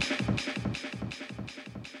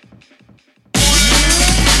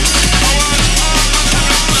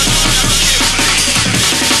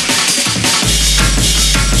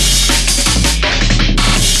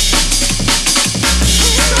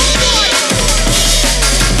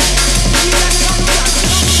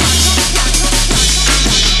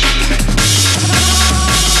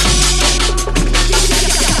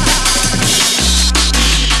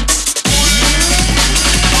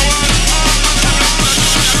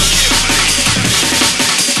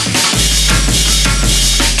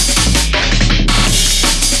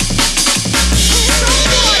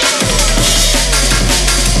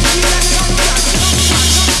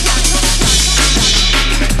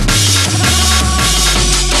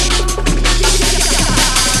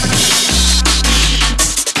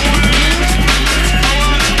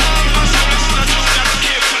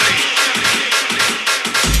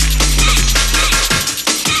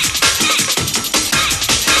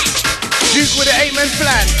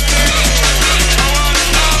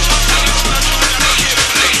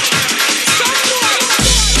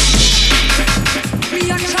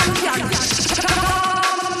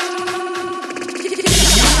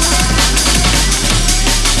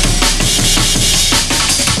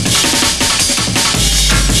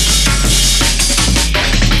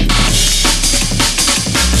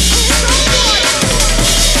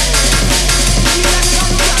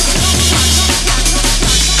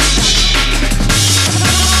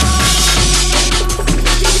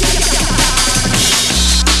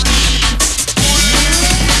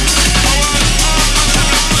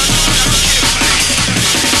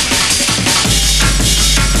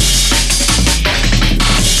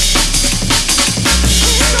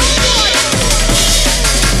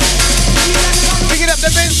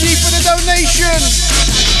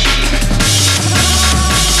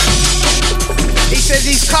 says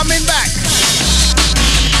he's coming back.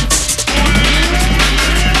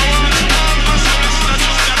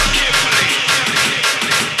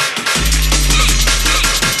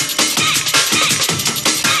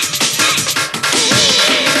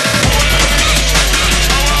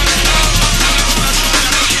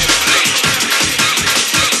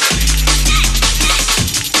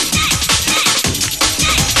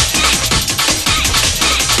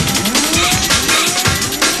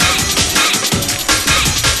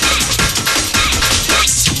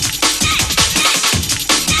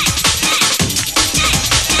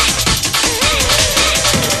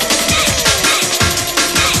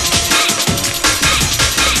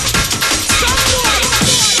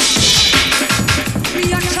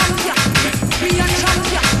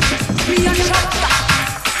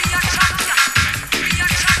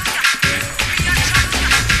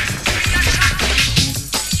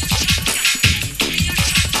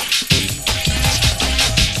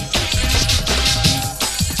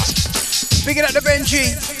 Picking up the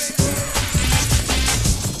Benji.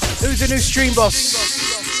 Who's the new stream boss?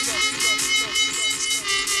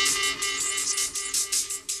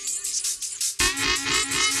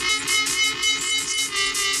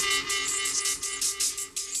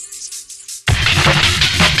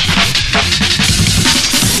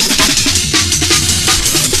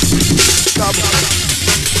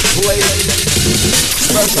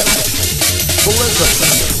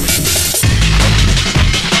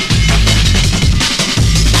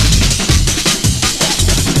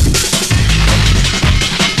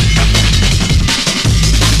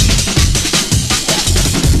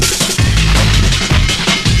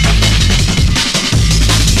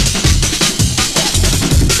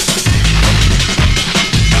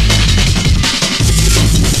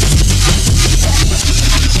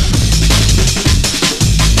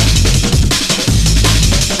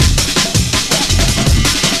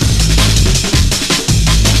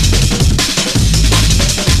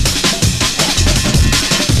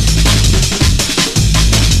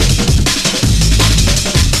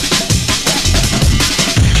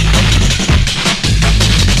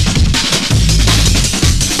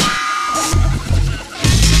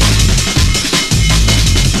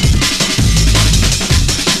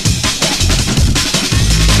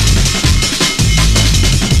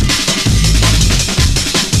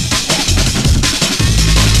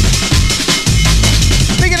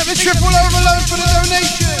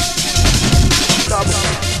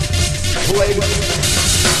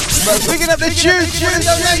 Picking up the tune for the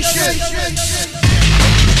donation.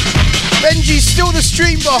 Benji's still the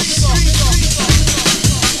stream boss.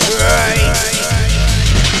 Right.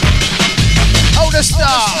 Hold the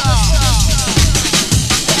star.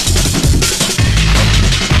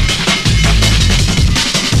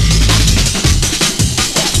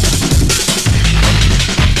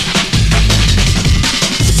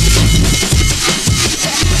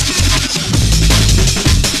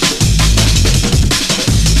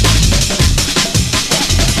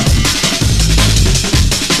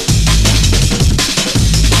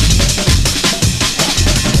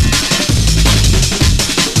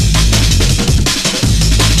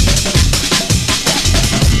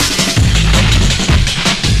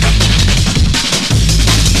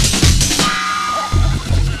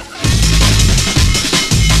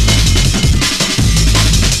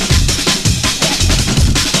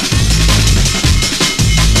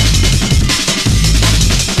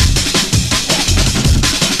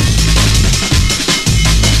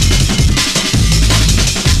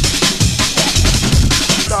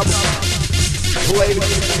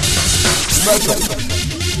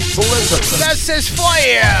 That says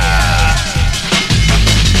fire!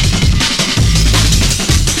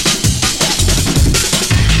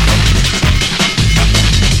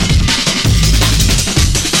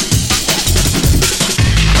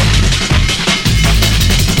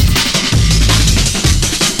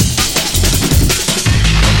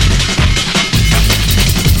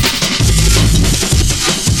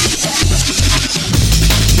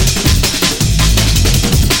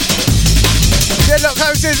 Deadlock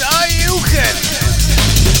Home says, are you can?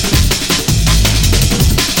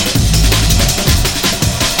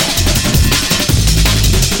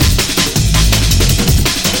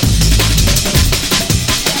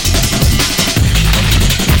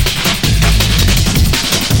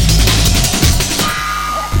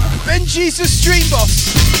 Benji's the stream boss.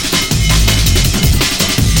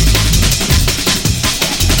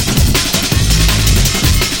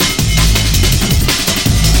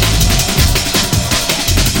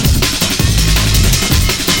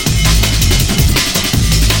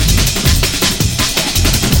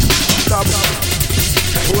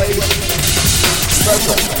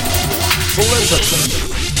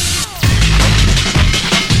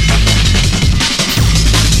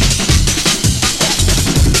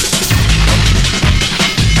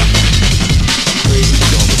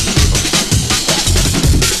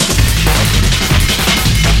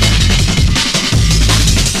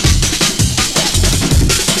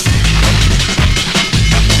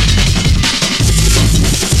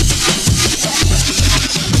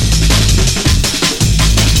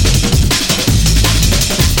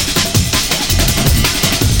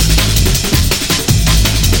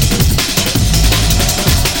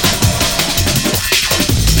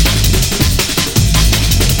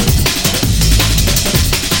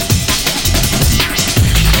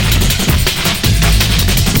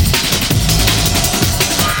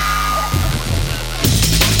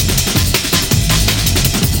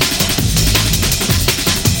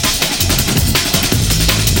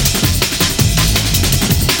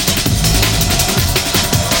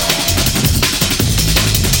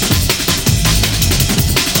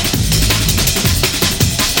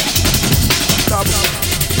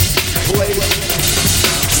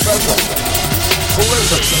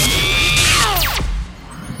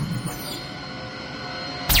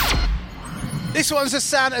 This one's the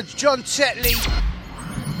sound of John Tetley.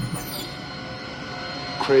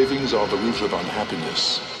 Cravings are the root of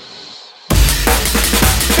unhappiness.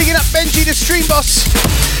 Picking up Benji, the stream boss.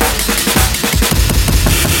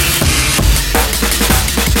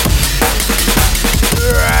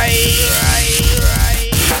 Right.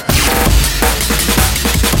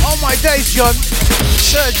 Oh my days, John.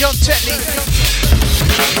 Sir John Tetley.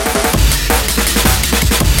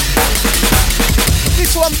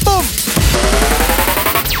 This one, boom.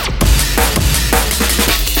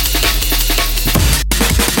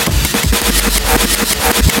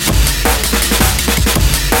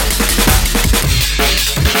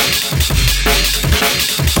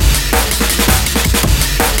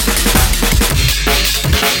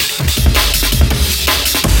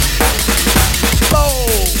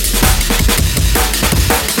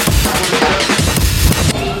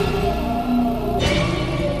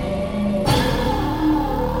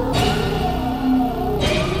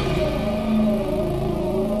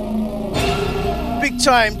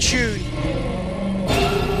 Time tune.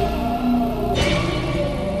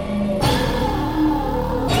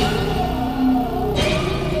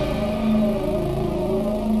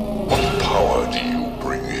 What power do you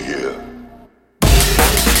bring here?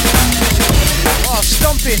 Oh,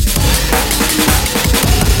 stomping.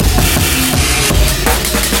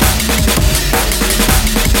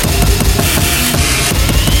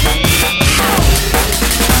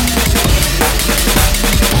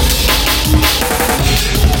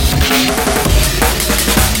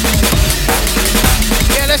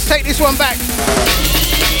 Let's take this one back.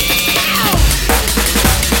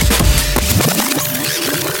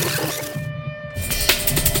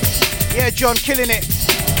 Yeah, John, killing it.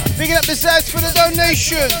 Picking up the Zaz for the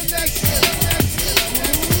donation.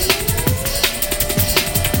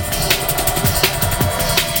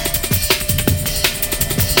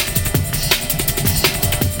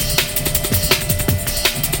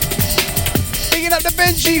 Picking up the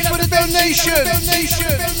Benji for the donation.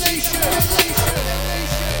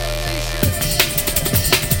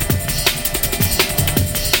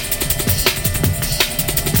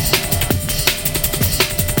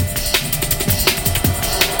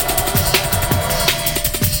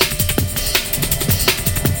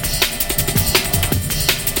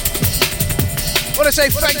 I want to say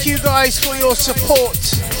thank you guys for your support.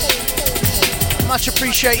 Much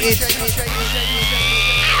appreciated.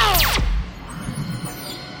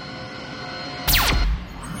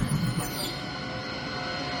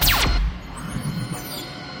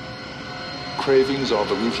 Cravings are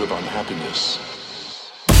the root of unhappiness.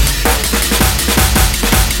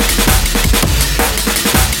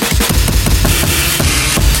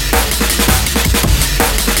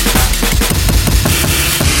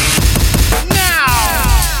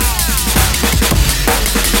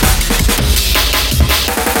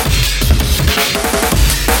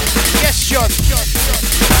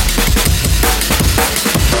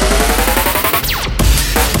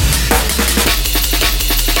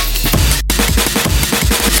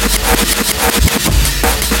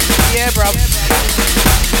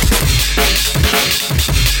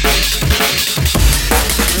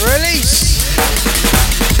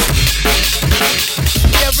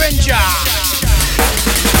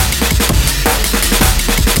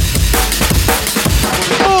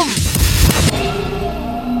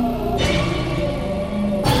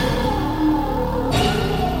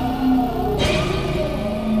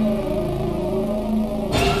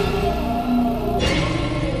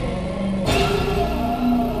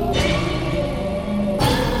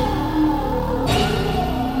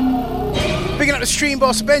 Stream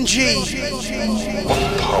Boss Benji.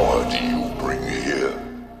 What power do you bring here?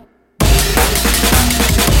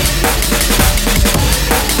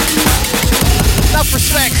 Enough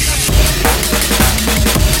respect.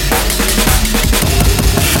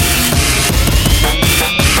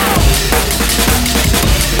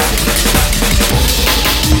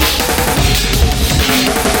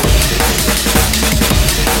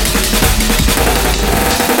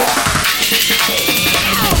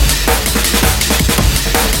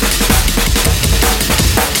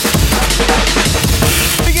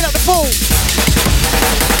 Picking up the pool.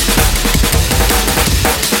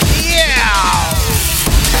 Yeah.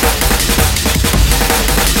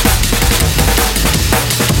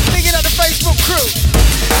 Picking up the Facebook crew.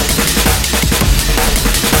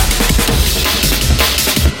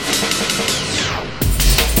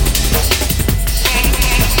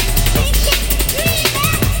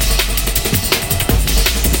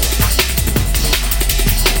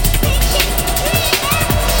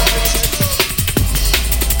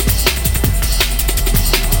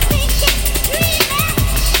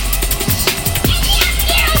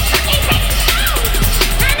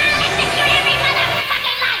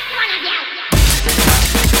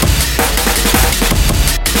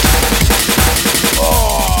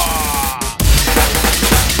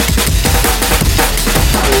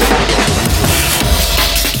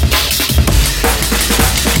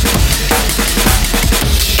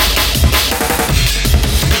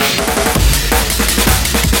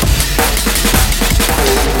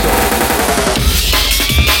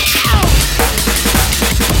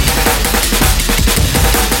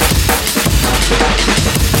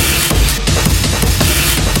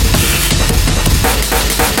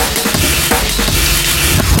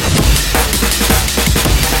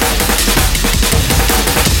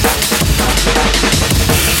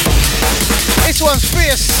 This one's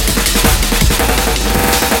fierce.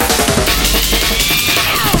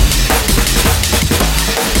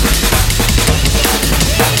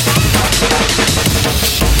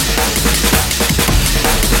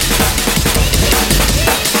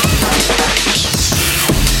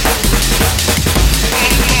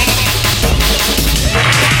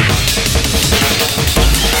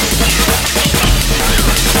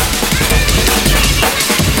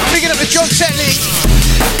 Picking up the John Technique.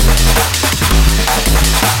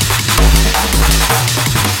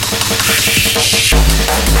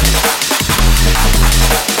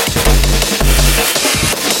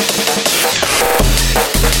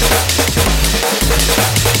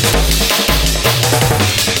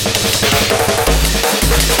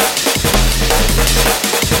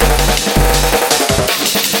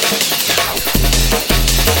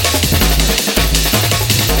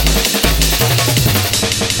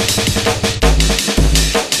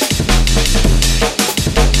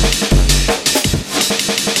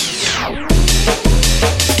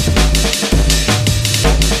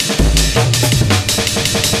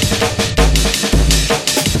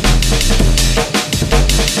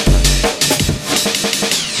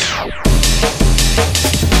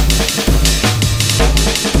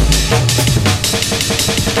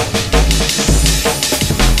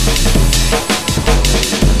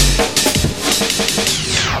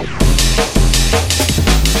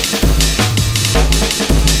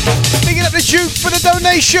 Picking up the Duke for the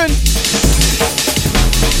donation.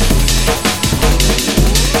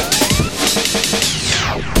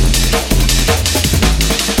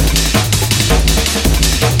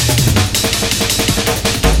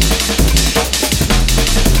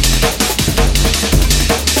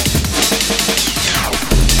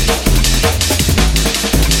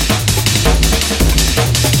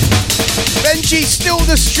 Benji, still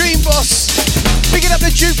the stream boss. Picking up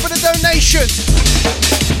the Duke for the donation.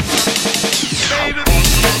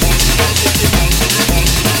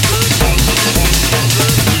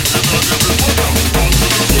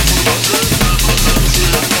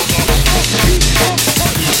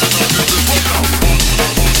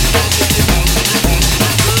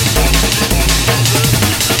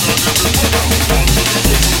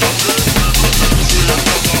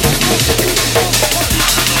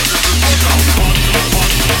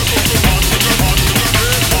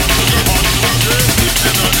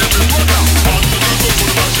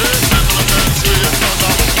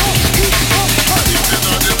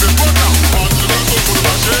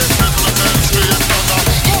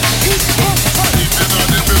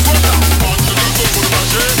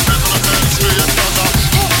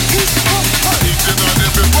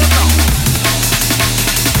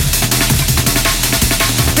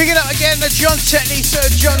 Picking up again the John Tetley, Sir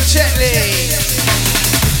John Tetley.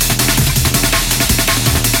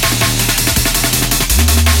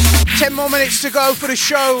 10 more minutes to go for the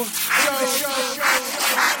show.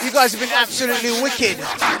 You guys have been absolutely wicked.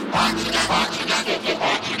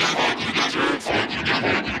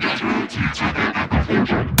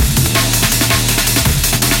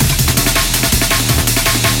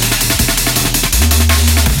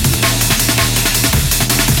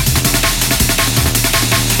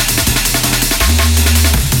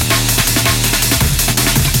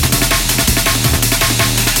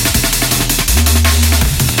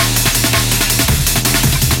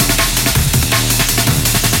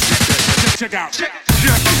 Check out. Check it.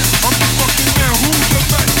 I'm the fucking man. Who's the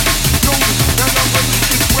man? Notice that I'm ready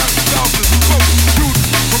to get wrapped out as close. Dude,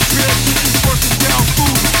 prepared to be working down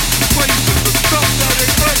food. Places, the stuff that they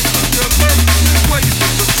like. Your legs,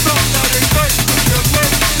 places, the stuff that they like. Your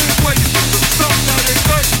legs, places, the stuff that they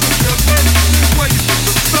like. Your legs, places,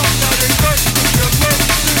 the stuff that they like. Your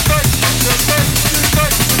legs,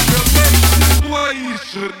 like, your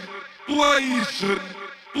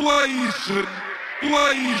legs, like, your legs,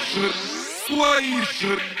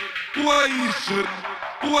 places,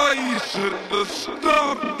 places, the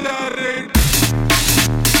stuff that ain't.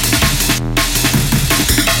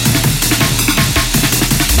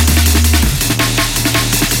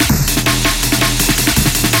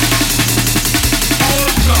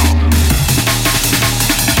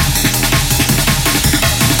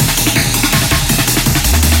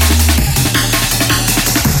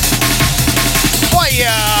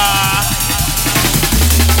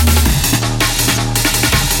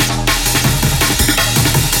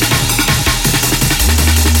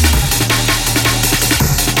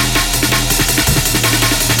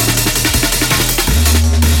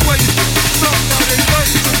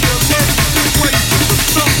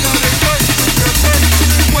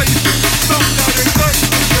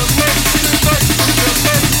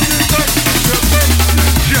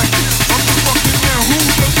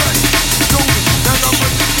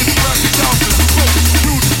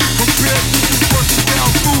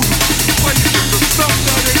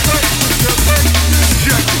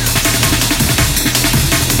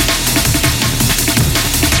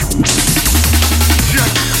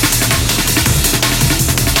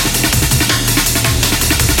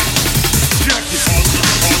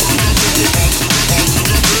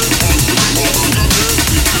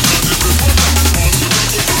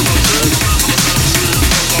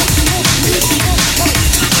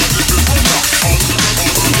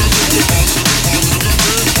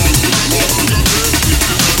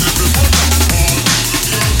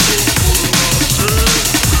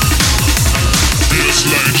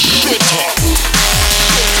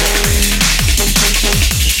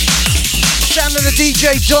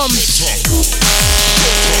 DJ Doms.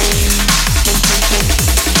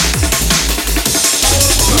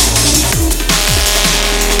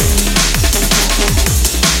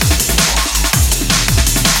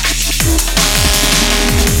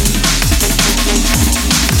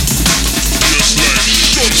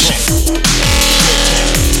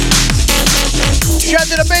 Shout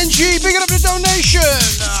to the Benji, big up the donation.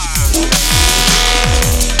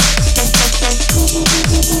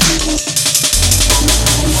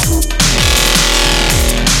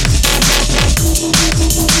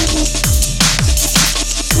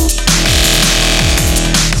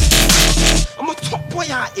 I'm a top boy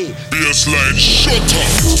out here. Baseline, shut up.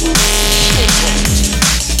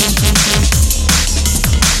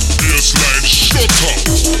 Baseline, shut up.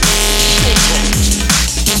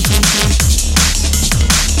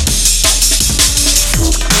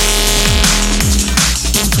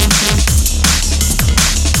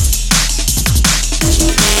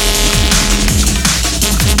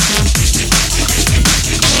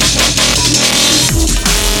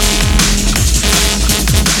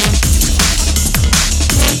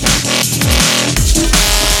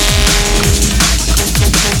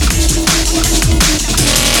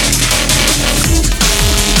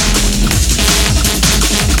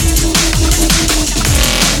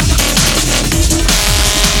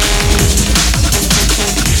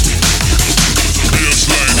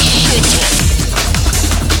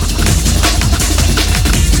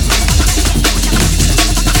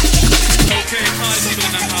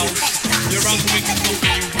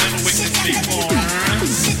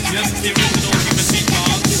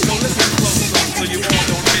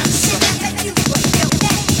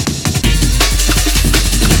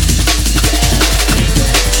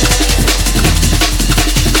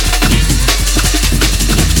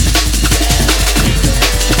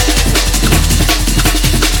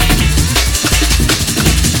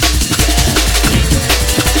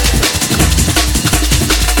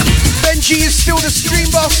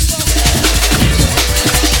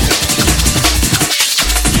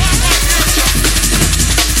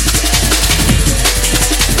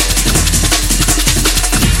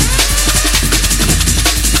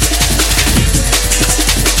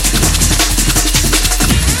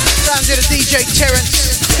 DJ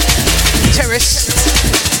Terrace.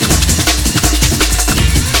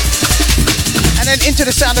 And then into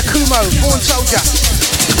the sound of Kumo, Born Soldier.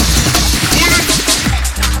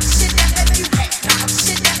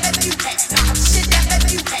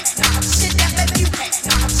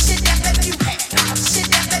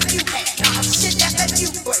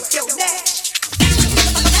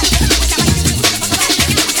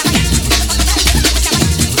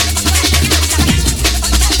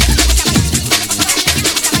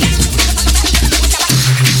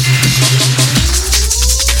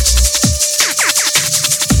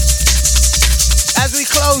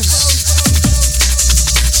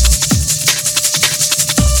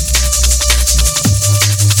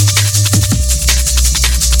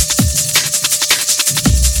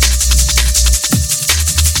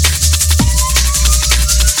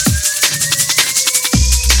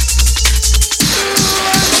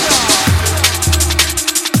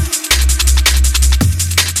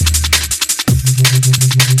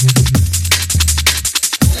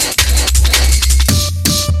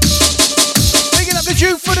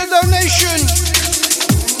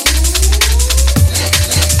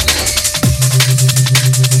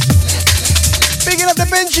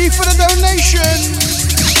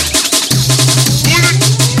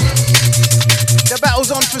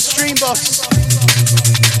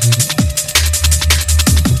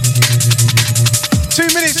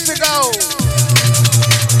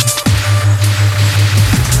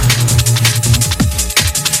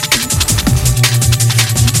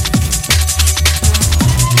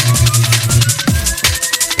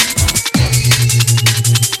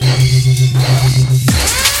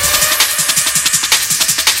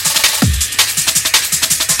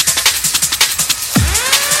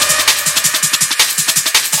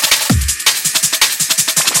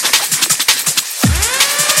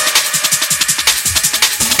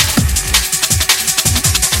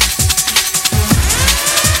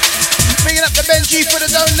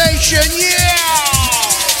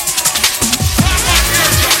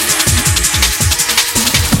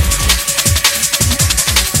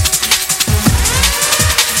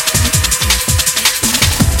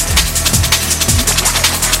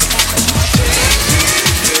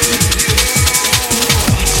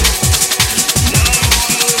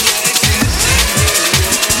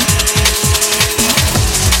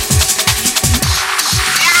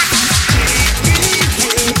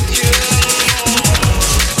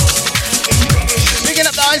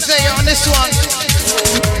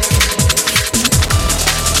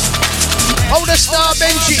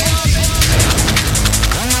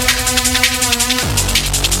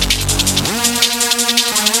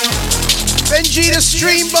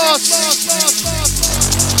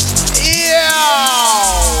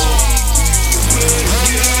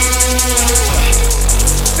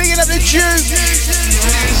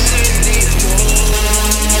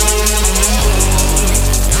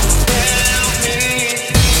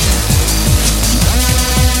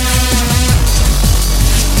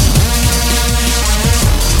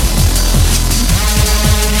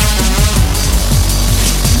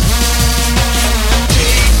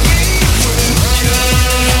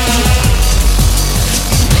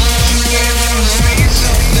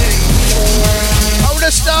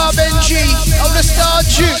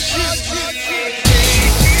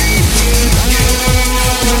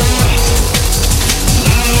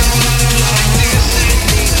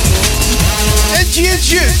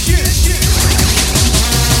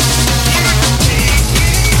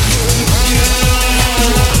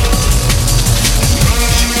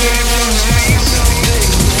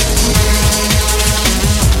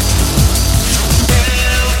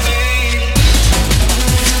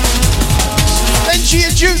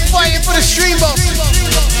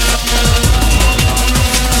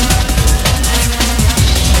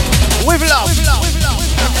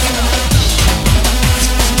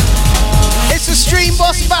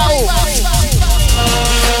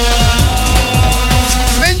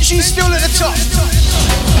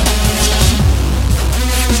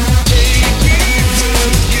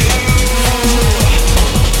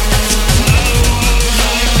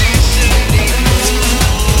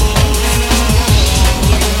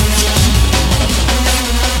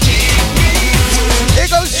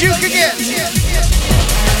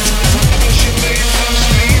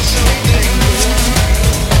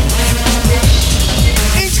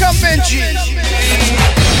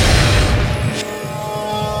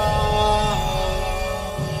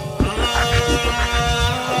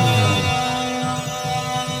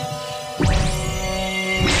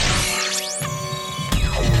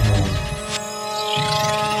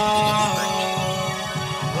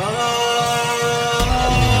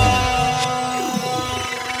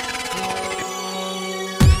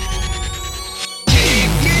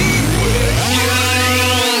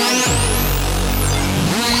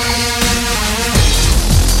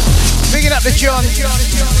 up to John.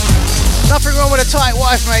 Nothing wrong with a tight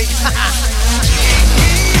wife, mate.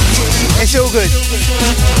 It's all good.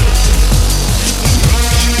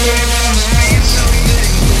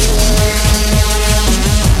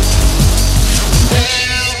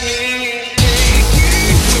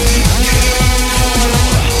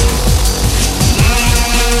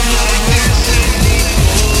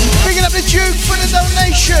 Picking up the Duke for the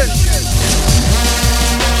donation.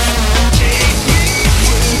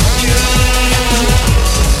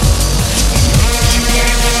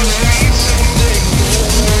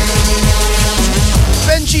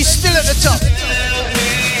 Benji's still at the top.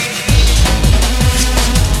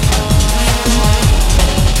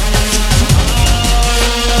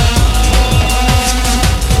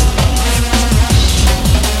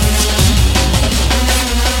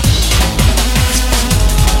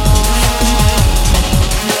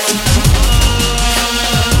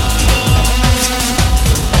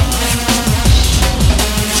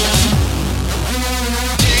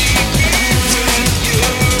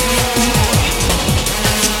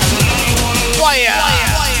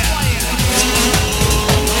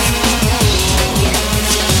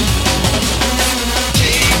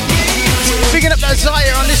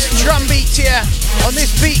 Zaya on this drum beat here, on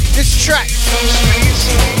this beat, this track,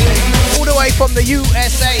 all the way from the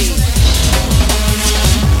USA.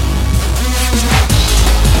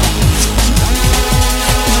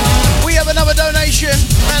 We have another donation,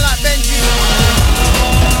 man like Benji.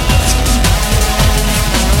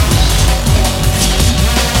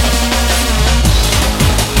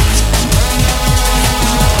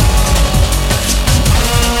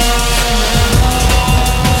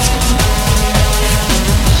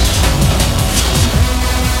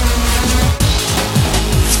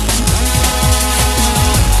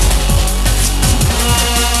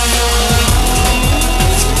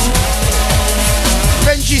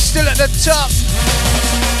 Still at the top.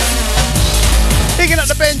 Picking up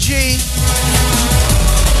the Benji.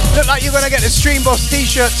 Look like you're gonna get the Stream Boss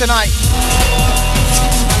t-shirt tonight.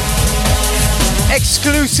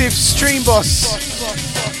 Exclusive Stream Boss.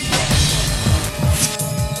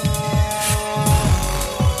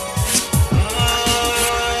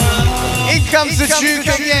 In comes the Duke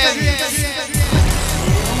again.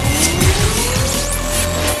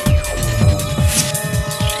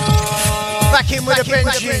 Back in with a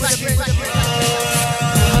Benji.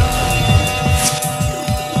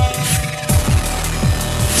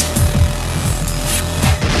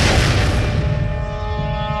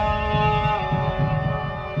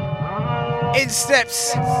 In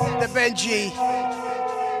steps the Benji.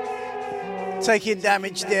 Taking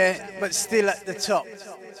damage there, but still at the top.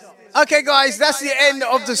 Okay, guys, that's the end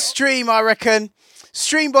of the stream, I reckon.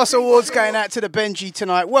 Stream Boss Awards going out to the Benji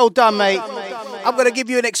tonight. Well done, mate. I'm going to give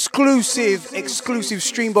you an exclusive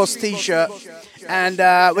Stream Boss t-shirt. And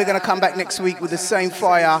we're going to come back next week with the same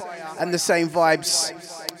fire and the same vibes.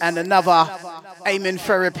 And another Amen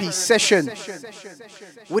Therapy session.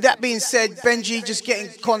 With that being said, Benji, just get in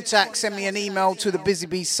contact. Send me an email to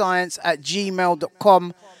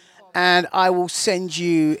thebusybeescience@gmail.com. And I will send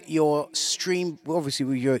you your stream, obviously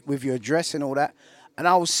with your address and all that. And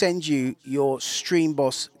I will send you your Stream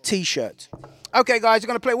Boss t-shirt. Okay, guys, we're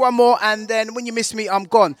going to play one more, and then when you miss me, I'm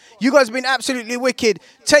gone. You guys have been absolutely wicked.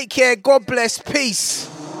 Take care. God bless. Peace.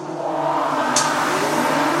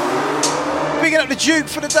 Picking up the Duke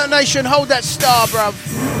for the donation. Hold that star, bruv.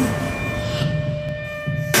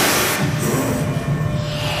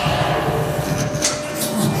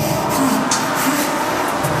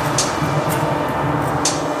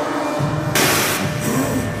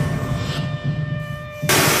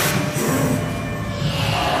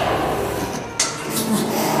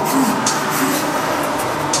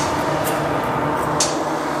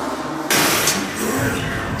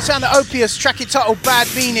 Sound of Opius, track entitled Bad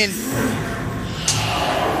Meaning.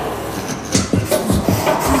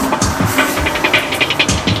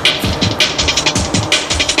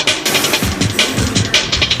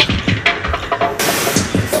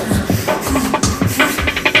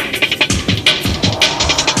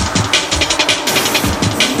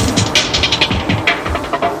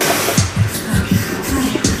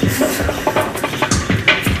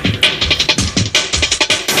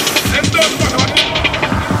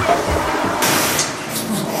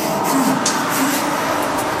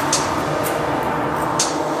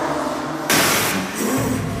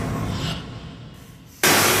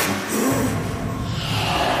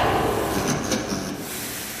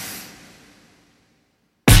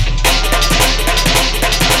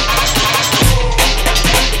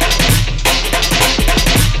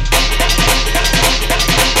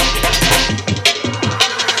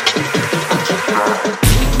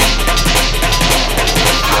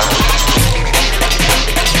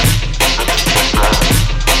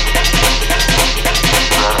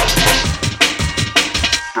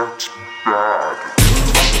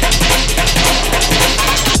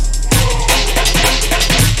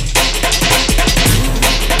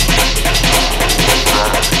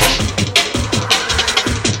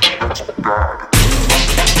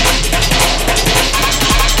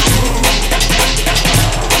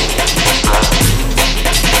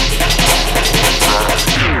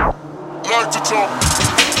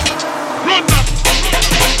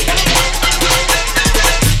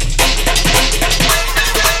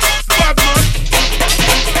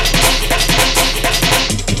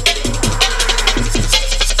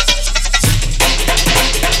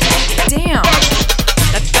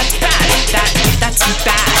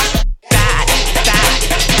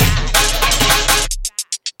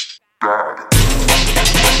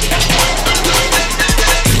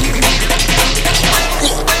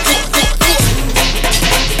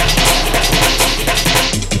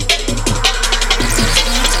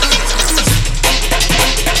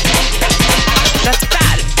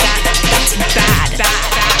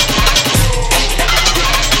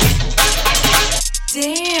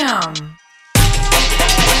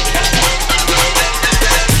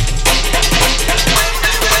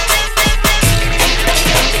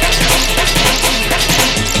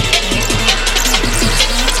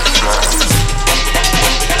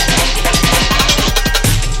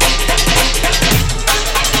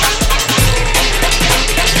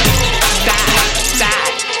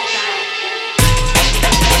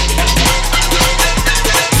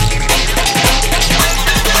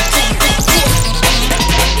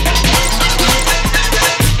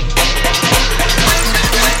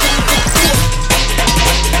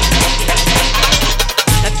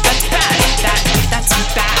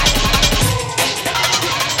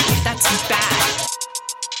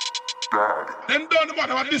 Then don't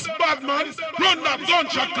matter what this bad man. Run that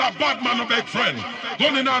gunshot clap, bad man, a big friend.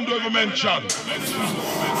 Gun in hand over mention.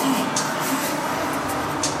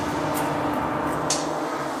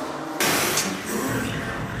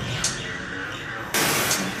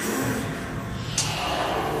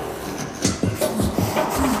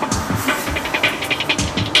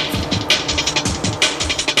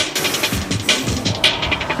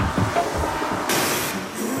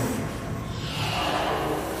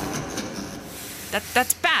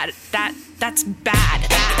 That's bad. That's bad.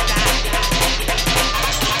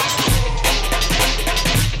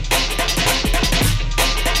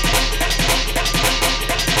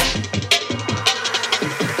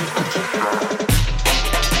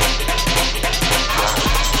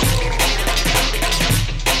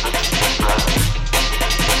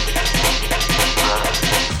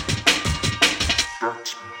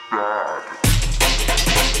 That's